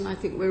see it, and I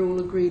think we're all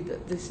agreed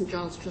that the St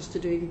Giles Trust are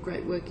doing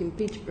great work in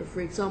Peterborough,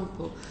 for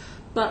example.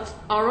 But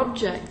our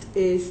object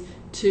is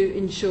to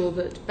ensure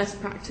that best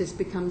practice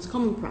becomes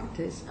common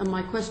practice, and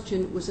my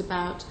question was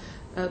about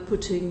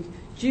putting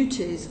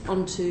duties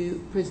onto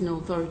prison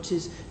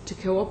authorities to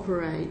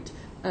cooperate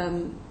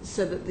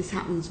so that this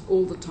happens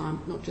all the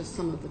time, not just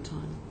some of the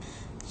time.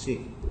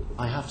 See,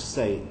 I have to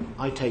say,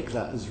 I take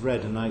that as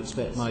read, and I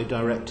expect my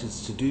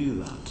directors to do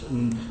that.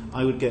 And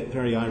I would get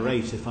very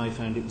irate if I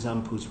found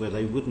examples where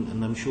they wouldn't,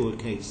 and I'm sure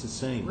Kate's the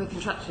same. We're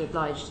contractually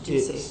obliged to do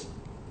so.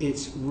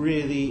 it's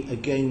really,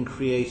 again,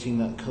 creating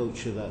that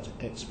culture, that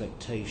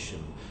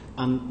expectation.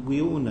 And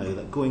we all know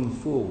that going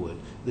forward,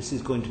 this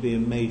is going to be a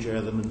major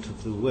element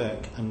of the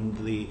work and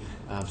the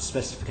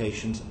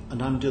specifications,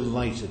 and I'm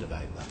delighted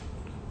about that,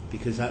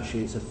 because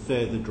actually it's a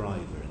further driver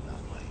in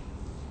that way.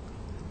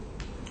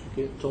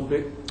 Okay, Tom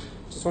Pitt.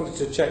 Just wanted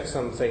to check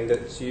something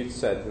that you'd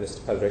said, Mr.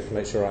 Pedrick, to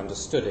make sure I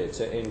understood it,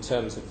 in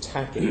terms of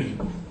tagging.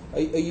 Are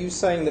you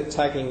saying that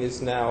tagging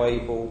is now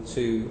able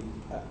to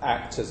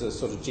act as a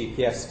sort of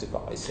GPS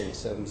device in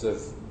terms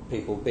of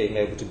people being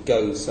able to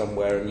go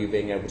somewhere and you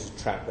being able to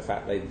track the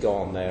fact they've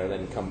gone there and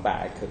then come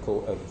back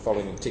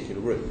following a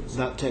particular route?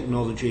 That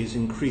technology is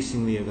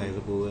increasingly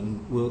available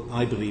and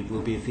I believe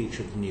will be a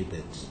feature of the new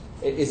bids.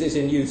 Is it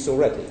in use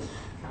already?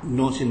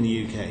 Not in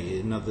the UK,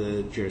 in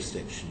other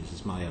jurisdictions,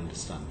 is my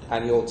understanding.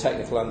 And your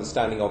technical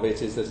understanding of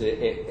it is that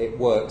it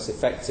works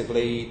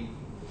effectively?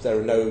 There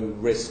are no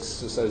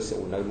risks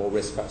associated, or no more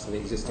risk perhaps than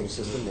the existing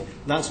system? Or?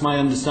 That's my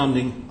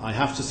understanding. I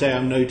have to say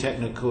I'm no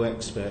technical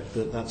expert,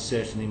 but that's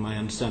certainly my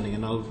understanding.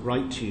 And I'll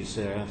write to you,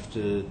 sir,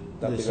 after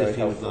this if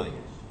you would like.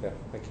 Yeah,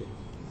 thank you.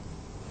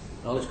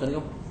 Alex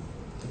Cunningham.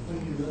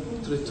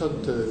 To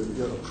return to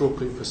your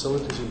appropriate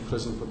facilities in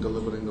prison for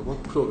delivering the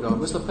work programme,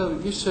 Mr.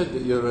 Pellick, you said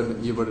that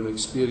you were an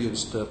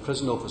experienced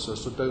prison officer,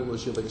 so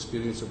doubtless you have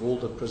experience of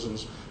older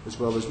prisons as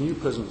well as new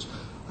prisons.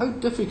 How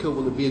difficult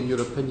will it be, in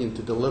your opinion,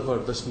 to deliver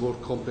this more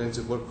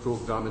comprehensive work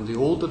programme in the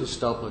older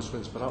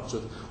establishments, perhaps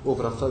with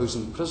over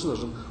 1,000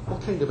 prisoners? And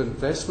what kind of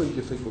investment do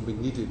you think will be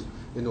needed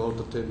in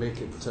order to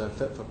make it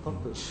fit for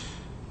purpose?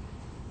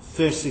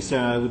 Firstly, sir,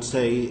 I would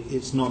say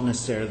it's not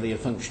necessarily a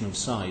function of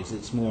size.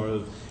 It's more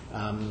of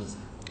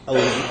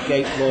old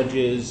gate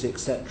lodges,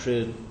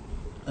 etc.,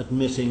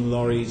 admitting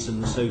lorries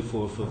and so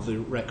forth of the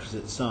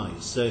requisite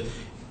size. So,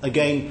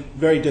 again,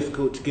 very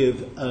difficult to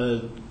give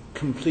a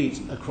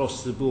complete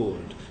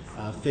across-the-board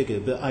figure,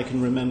 but I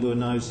can remember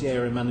when I was the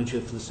area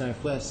manager for the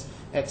South West,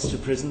 Exeter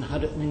Prison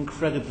had an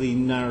incredibly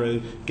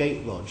narrow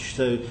gate lodge,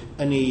 so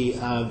any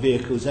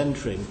vehicles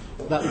entering,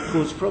 that would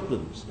cause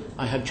problems.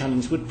 I had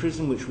Channings Wood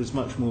Prison, which was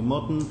much more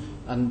modern,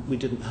 and we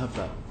didn't have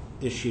that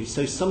issue.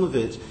 So some of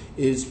it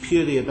is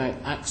purely about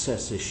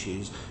access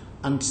issues,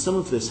 and some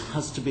of this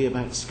has to be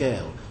about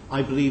scale.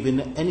 I believe in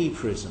any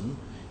prison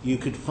you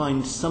could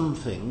find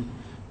something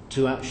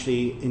to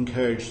actually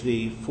encourage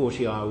the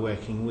 40-hour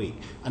working week,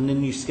 and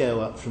then you scale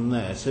up from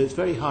there. So it's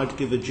very hard to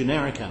give a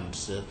generic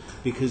answer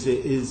because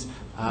it is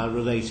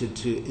related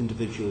to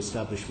individual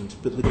establishments,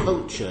 but the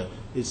culture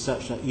is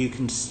such that you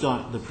can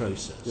start the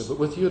process. Yeah, but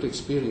with your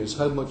experience,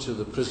 how much of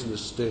the prison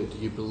estate do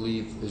you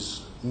believe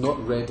is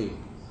not ready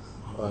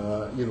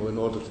in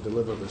order to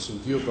deliver this in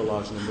view of the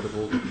large number of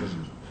older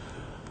prisons?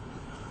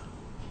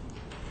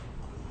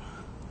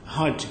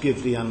 Hard to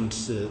give the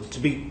answer, to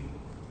be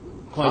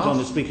quite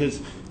honest,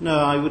 because no,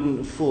 I wouldn't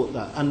have thought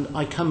that. And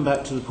I come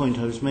back to the point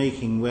I was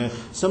making, where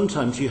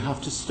sometimes you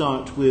have to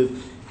start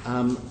with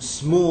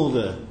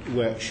smaller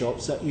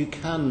workshops that you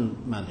can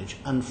manage,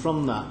 and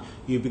from that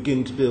you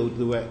begin to build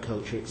the work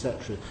culture,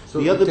 etc. So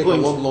it would take a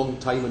long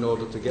time in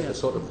order to get the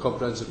sort of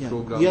comprehensive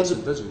programme that's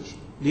envisaged.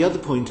 The other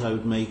point I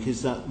would make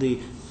is that the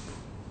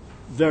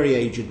very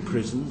aged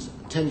prisons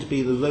tend to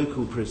be the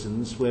local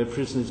prisons where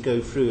prisoners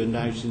go through and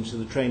out into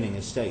the training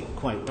estate,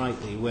 quite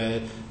rightly, where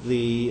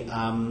the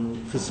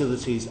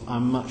facilities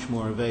are much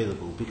more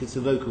available, because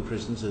the local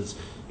prisons, as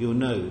you'll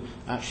know,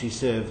 actually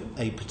serve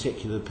a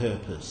particular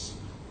purpose.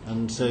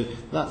 And so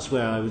that's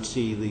where I would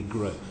see the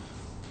growth.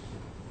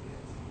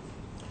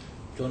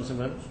 Jonathan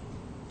Rhodes.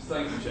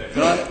 Thank you, Chair.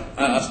 Can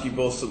I ask you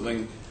both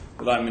something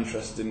that I'm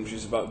interested in, which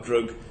is about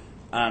drug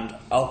and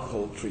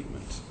alcohol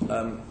treatment?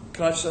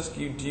 Can I just ask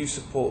you, do you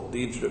support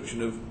the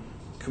introduction of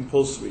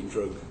compulsory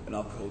drug and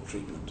alcohol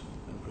treatment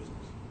in prisons?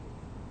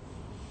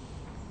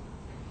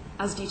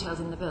 As detailed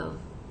in the bill?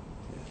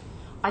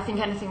 I think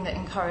anything that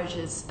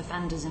encourages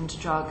offenders into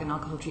drug and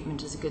alcohol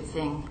treatment is a good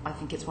thing. I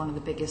think it's one of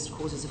the biggest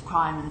causes of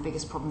crime and the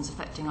biggest problems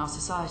affecting our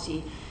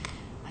society.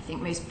 I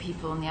think most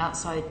people on the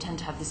outside tend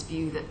to have this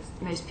view that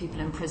most people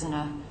in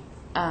prison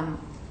are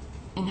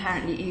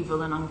inherently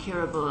evil and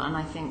uncurable, and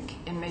I think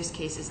in most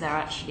cases they're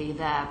actually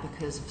there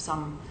because of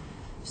some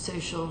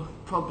social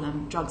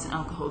problem, drugs and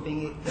alcohol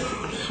being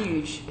a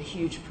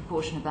huge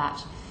proportion of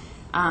that.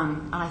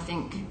 And I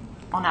think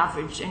on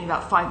average only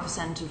about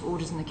 5% of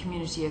orders in the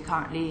community are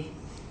currently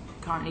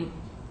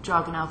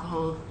drug and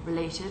alcohol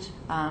related,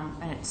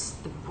 and it's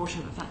the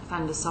proportion of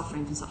offenders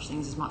suffering from such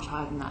things is much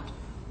higher than that.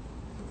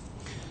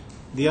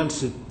 The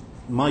answer,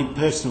 my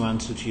personal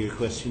answer to your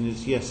question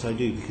is yes, I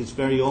do, because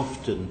very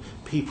often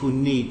people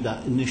need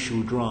that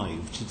initial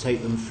drive to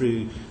take them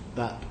through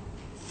that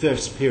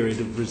first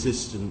period of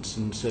resistance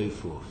and so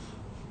forth.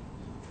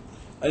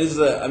 And is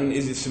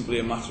it simply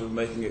a matter of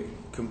making it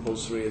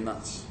compulsory and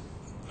that's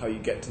how you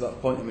get to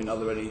that point? I mean, are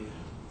there any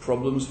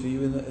problems for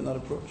you in that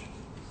approach?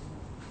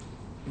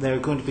 There are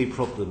going to be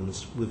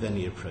problems with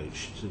any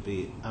approach, to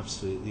be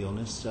absolutely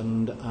honest.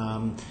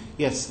 And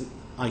yes,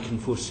 I can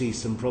foresee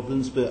some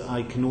problems, but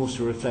I can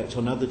also reflect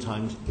on other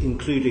times,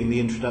 including the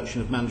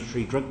introduction of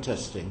mandatory drug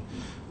testing,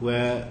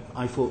 where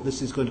I thought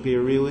this is going to be a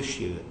real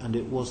issue, and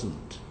it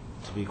wasn't,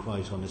 to be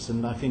quite honest.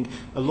 And I think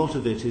a lot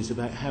of it is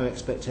about how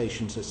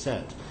expectations are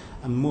set,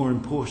 and more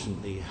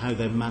importantly, how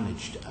they're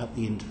managed at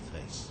the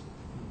interface.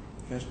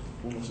 Yes,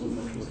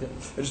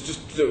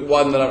 just to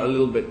widen that out a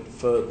little bit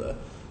further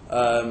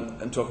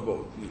and talk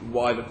about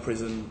wider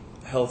prison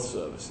health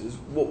services.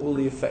 What will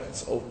the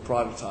effects of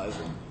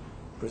privatising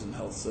prison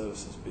health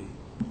services be?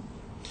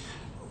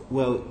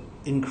 Well,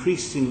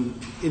 increasing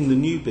in the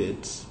new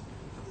bids,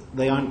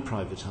 they aren't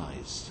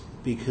privatised,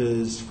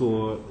 because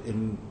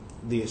in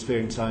the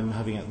experience I'm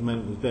having at the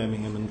moment with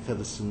Birmingham and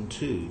Featherstone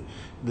too,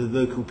 the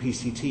local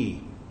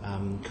PCT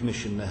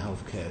commission the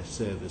healthcare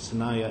service,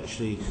 and I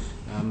actually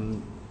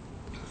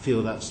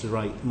feel that's the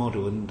right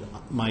model, and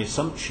my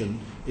assumption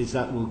is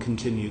that will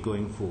continue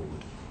going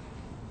forward.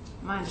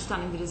 My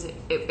understanding is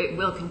it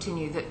will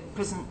continue, that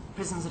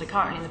prisons that are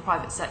currently in the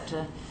private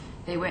sector,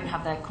 they won't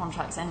have their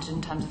contracts ended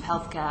in terms of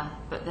healthcare,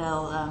 but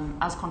they'll,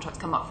 as contracts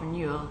come up for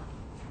renewal,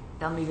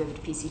 they'll move over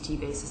to PCT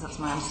basis. That's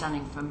my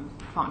understanding from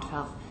Department of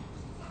Health.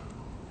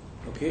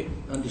 Okay,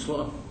 Andy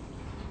Slaughter.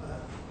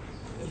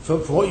 For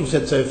what you've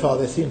said so far,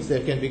 there seems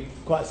there are going to be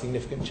quite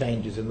significant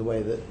changes in the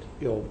way that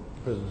your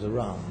prisons are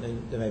run.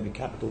 There may be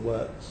capital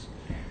works,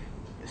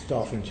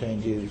 staffing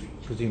changes,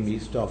 presumably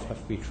staff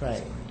have to be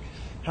trained.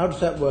 How does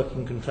that work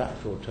in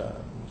contractual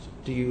terms?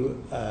 Do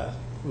you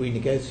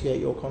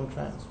renegotiate your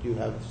contracts? Do you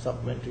have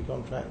supplementary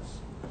contracts?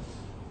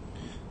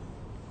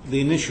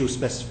 The initial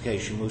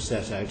specification will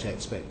set out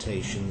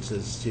expectations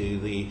as to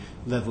the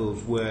level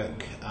of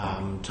work,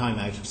 time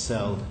out of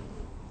cell,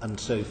 and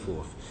so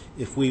forth.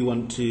 If we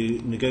want to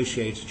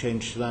negotiate a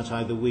change to that,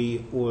 either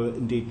we or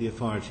indeed the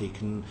authority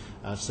can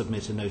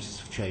submit a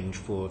notice of change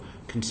for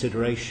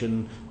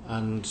consideration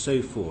and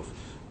so forth.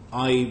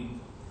 I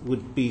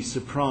would be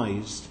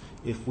surprised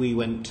if we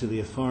went to the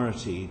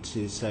authority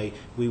to say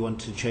we want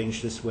to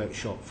change this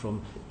workshop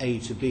from A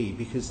to B,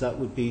 because that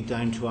would be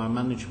down to our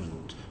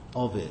management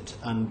of it,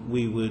 and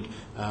we would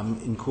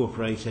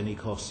incorporate any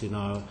costs in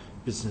our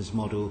business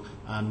model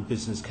and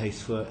business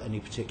case for any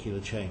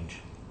particular change.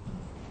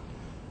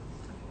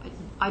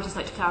 I'd just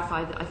like to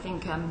clarify that I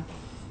think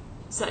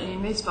certainly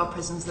in most of our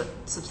prisons that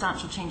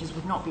substantial changes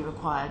would not be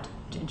required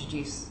to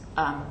introduce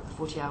a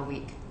 40-hour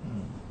week.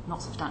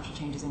 Not substantial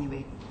changes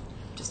anyway,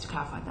 just to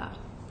clarify that.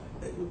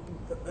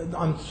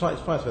 I'm slightly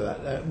surprised by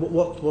that.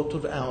 What sort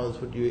of hours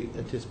would you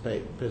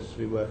anticipate prisons to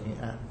be working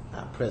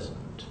at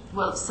present?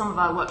 Well, some of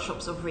our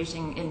workshops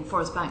operating in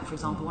Forest Bank, for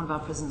example, one of our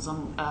prisons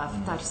on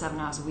 37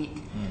 hours a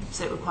week,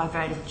 so it required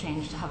very little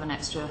change to have an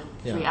extra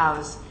 3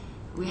 hours.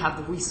 We have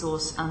the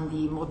resource and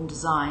the modern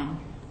design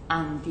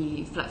and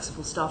the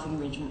flexible staffing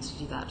arrangements to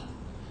do that.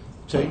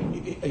 So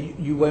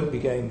you won't be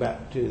going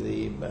back to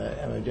the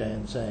MOJ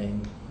and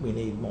saying we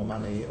need more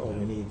money or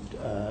we need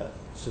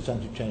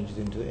substantive changes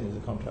into the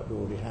contract we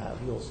already have.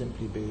 You'll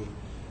simply be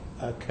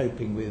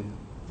coping with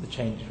the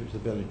changes which the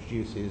bill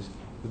introduces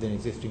within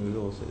existing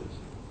resources.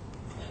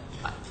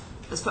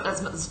 As far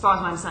as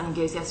my understanding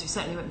goes, yes, we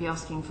certainly won't be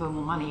asking for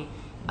more money.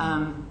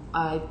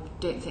 I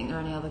don't think there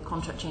are any other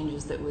contract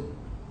changes that would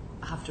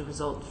have to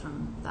result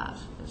from that,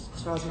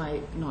 as far as my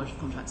knowledge of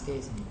contracts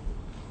goes.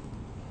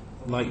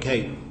 Like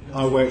Kate,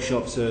 our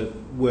workshops are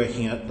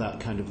working at that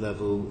kind of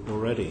level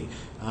already.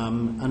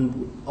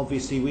 And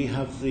obviously we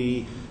have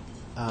the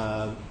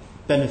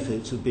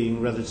benefit of being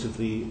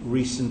relatively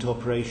recent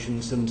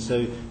operations, and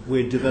so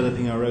we're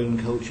developing our own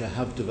culture,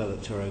 have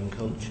developed our own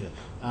culture.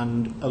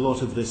 And a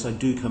lot of this, I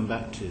do come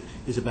back to,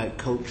 is about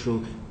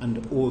cultural and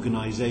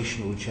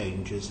organisational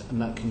changes, and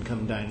that can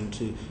come down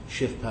to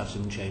shift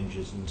pattern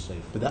changes and so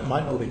forth. But that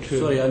might not be true.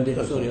 Sorry, Andy,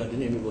 sorry, I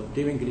didn't even go.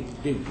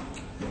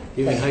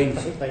 David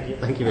Hines.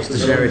 Thank you, Mr.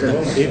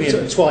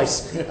 Sheridan.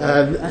 Twice.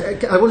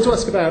 I wanted to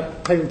ask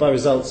about payment by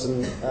results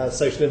and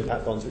social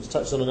impact bonds, which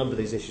touched on a number of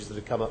these issues that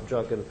have come up,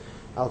 drug and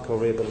alcohol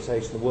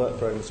rehabilitation, the work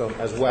programme and so on,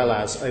 as well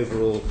as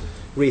overall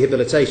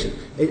rehabilitation.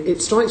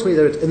 It strikes me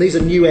that, and these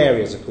are new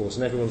areas, of course,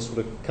 and everyone's sort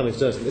of coming to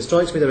terms with it. It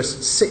strikes me there are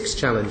 6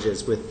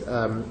 challenges with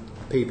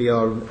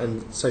PBR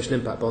and social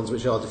impact bonds,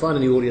 which are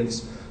defining the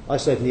audience,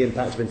 isolating the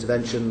impact of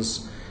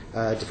interventions,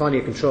 defining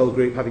a control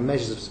group, having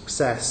measures of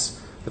success,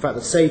 the fact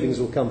that savings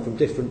will come from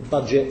different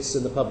budgets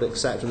in the public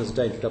sector and there's a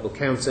danger of double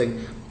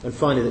counting, and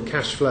finally that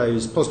cash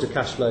flows, positive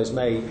cash flows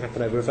may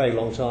happen over a very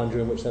long time,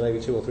 during which there may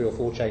be 2 or 3 or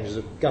 4 changes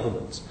of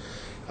government.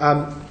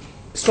 It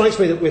strikes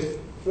me that with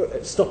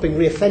stopping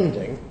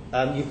reoffending,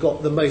 you've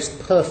got the most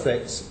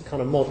perfect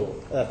kind of model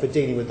for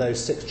dealing with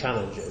those 6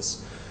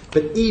 challenges.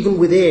 But even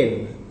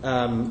within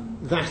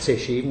that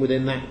issue, even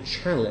within that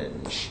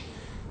challenge,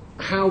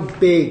 how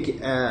big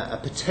a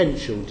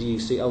potential do you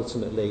see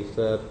ultimately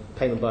for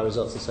payment by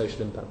results and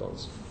social impact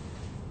bonds?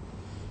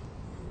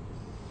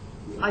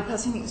 I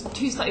personally think it's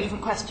 2 slightly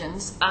different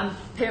questions.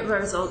 Payment by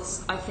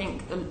results, I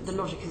think the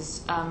logic is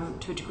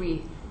to a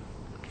degree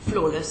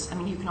flawless. I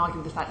mean, you can argue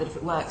with the fact that if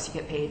it works, you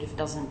get paid. If it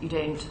doesn't, you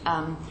don't.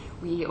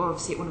 We are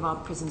obviously at one of our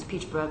prisons,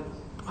 Peterborough,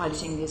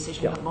 piloting the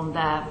social impact bond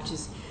there, which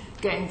is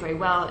going very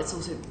well. It's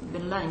also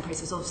been a learning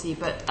process, obviously,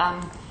 but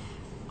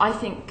I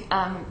think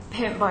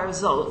payment by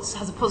results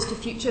has a positive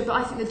future, but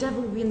I think the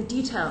devil will be in the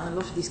detail in a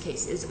lot of these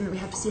cases, and we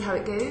have to see how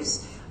it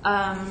goes.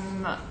 I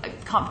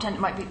can't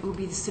pretend it will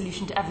be the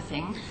solution to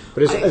everything.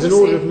 But as an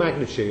order of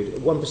magnitude,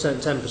 1%,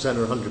 10%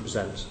 or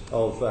 100%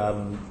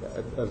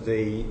 of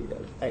the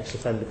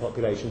ex-offender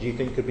population, do you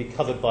think could be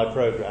covered by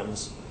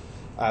programmes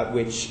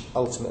which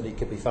ultimately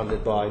could be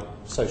funded by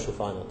social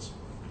finance?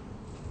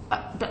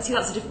 That's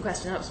a different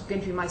question. That's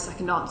going to be my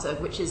second answer,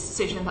 which is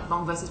social impact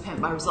bond versus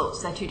payment by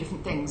results. They're two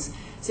different things.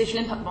 Social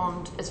impact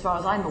bond, as far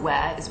as I'm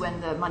aware, is when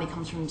the money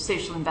comes from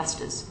social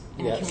investors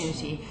in the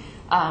community,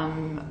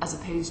 as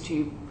opposed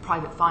to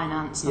private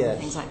finance and other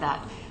things like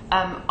that.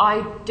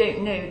 I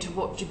don't know to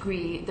what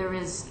degree there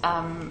is,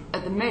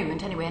 at the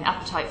moment anyway, an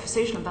appetite for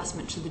social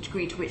investment to the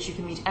degree to which you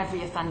can meet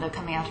every offender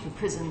coming out of a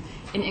prison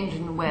in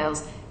England and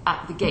Wales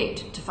at the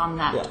gate to fund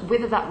that. Yeah.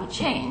 Whether that will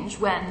change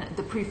when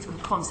the proof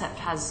of concept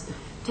has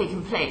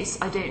taken place,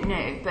 I don't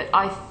know. But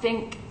I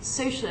think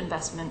social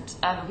investment,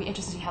 it'll be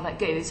interesting to see how that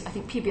goes. I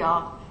think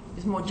PBR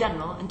is more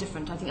general and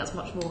different. I think that's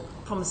much more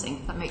promising,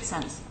 if that makes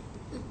sense.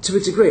 To a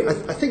degree,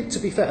 I think, to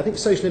be fair, I think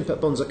social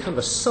impact bonds are kind of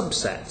a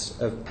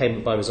subset of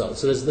payment by results.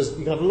 So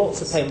you can have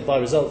lots of payment by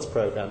results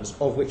programmes,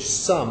 of which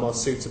some are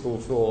suitable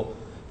for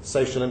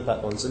social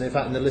impact bonds. And in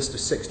fact, in the list of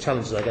 6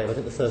 challenges I gave, I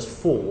think the first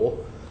 4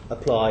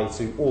 apply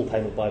to all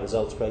payment by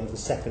results programmes. The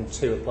second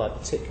 2 apply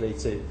particularly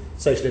to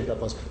social impact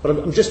bonds. But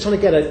I'm just trying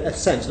to get a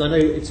sense, and I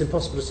know it's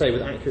impossible to say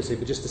with accuracy,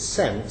 but just a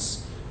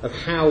sense of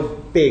how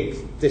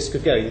big this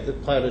could go. The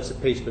pilot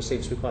at Peterborough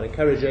seems to be quite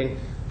encouraging.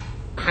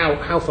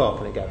 How far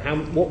can it go?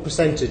 What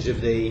percentage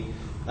of the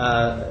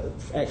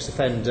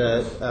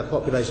ex-offender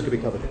population could be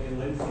covered?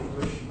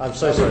 I'm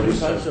so sorry.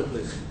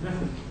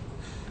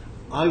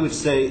 I would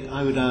say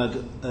I would add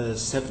a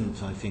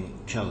 7th, I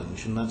think,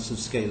 challenge, and that's of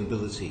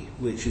scalability,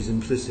 which is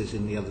implicit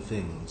in the other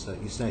things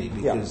that you say,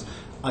 because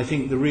I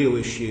think the real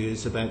issue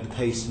is about the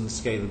pace and the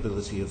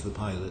scalability of the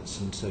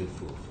pilots and so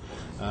forth.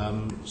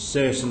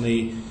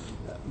 Certainly,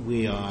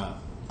 we are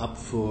up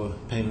for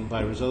payment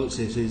by results.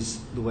 It is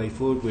the way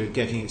forward. We're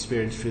getting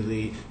experience through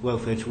the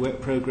Welfare to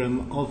Work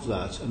programme of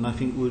that, and I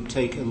think we'll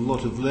take a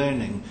lot of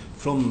learning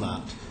from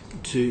that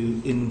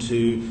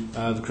into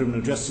the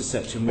criminal justice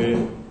sector.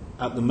 We're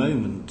at the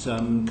moment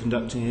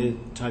conducting a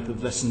type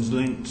of lessons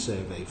learnt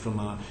survey from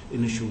our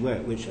initial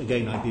work, which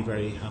again I'd be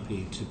very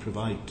happy to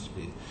provide to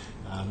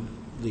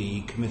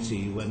the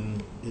committee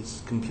when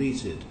it's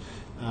completed.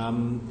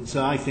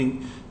 So I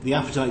think the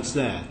appetite's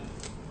there.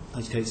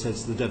 As Kate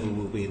says, the devil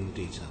will be in the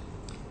detail.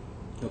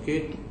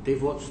 Okay,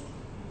 Dave Watts.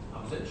 I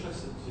was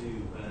interested to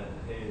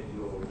hear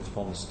your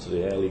response to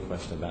the earlier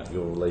question about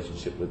your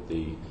relationship with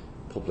the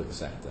public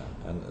sector,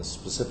 and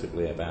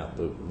specifically about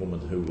the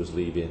woman who was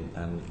leaving,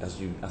 and I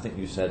think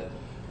you said,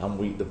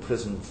 the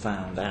prison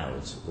found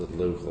out that the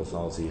local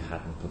authority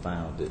hadn't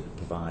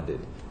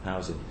provided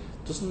housing.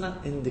 Doesn't that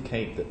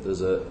indicate that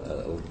there's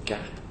a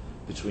gap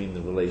between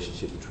the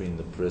relationship between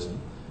the prison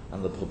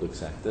and the public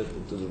sector?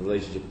 The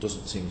relationship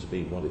doesn't seem to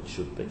be what it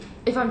should be.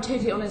 If I'm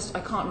totally honest, I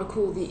can't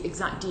recall the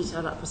exact detail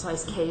of that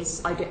precise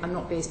case. I'm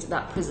not based at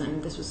that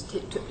prison. This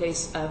took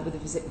place with a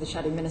visit with the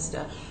Shadow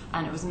Minister,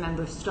 and it was a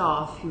member of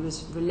staff who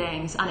was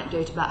relaying this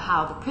anecdote about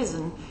how the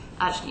prison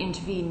actually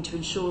intervened to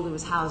ensure there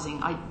was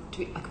housing. To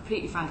be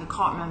completely frank, I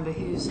can't remember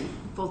whose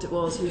fault it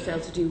was, who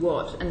failed to do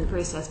what in the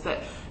process,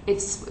 but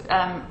it's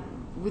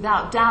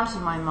without doubt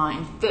in my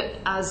mind that,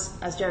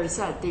 as Jerry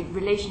said, the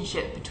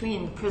relationship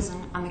between the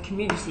prison and the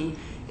community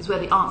is where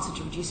the answer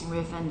to reducing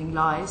reoffending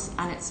lies,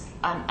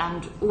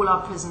 and all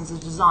our prisons are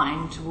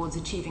designed towards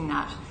achieving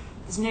that.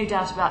 There's no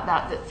doubt about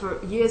that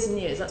for years and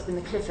years that's been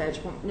the cliff edge.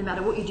 No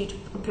matter what you do to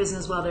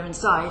prisoners while they're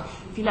inside,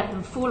 if you let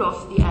them fall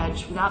off the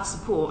edge without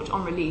support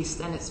on release,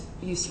 then it's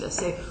useless.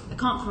 So I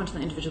can't comment on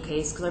the individual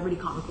case because I really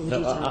can't recall the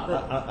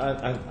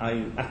detail.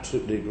 I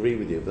absolutely agree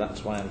with you, but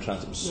that's why I'm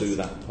trying to pursue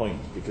that point,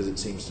 because it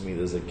seems to me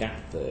there's a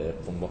gap there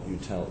from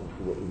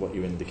what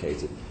you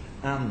indicated,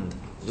 and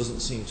it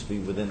doesn't seem to be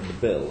within the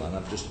bill, and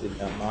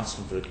I'm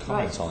asking for a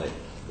comment on it.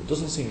 It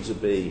doesn't seem to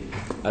be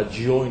a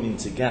joining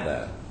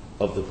together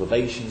of the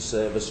probation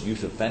service,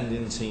 youth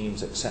offending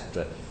teams,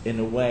 etc.,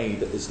 in a way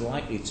that is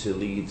likely to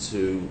lead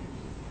to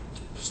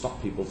stop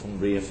people from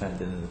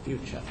reoffending in the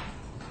future.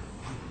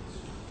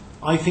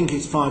 I think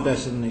it's far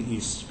better than it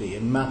used to be,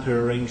 and MAPA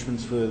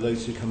arrangements for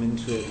those who come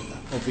into it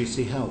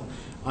obviously help.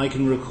 I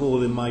can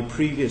recall in my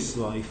previous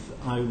life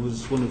I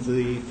was one of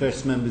the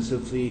first members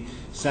of the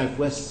South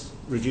West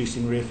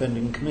Reducing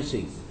Reoffending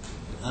Committee.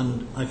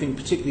 And I think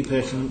particularly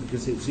pertinent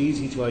because it's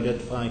easy to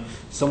identify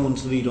someone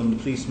to lead on the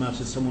police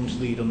matters, someone to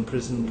lead on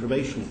prison,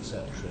 probation,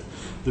 etc.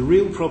 The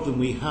real problem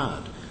we had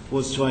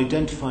was to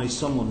identify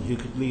someone who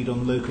could lead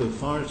on local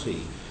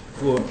authority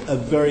for a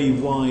very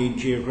wide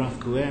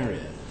geographical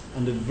area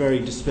and a very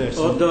dispersed.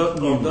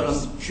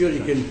 I'm sure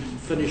you can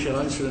finish your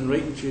answer in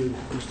writing to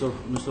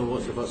Mr.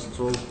 Watts if that's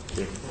all.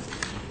 Yeah.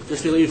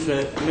 Just to leave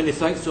many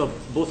thanks to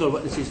both our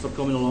witnesses for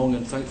coming along,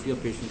 and thanks for your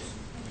patience.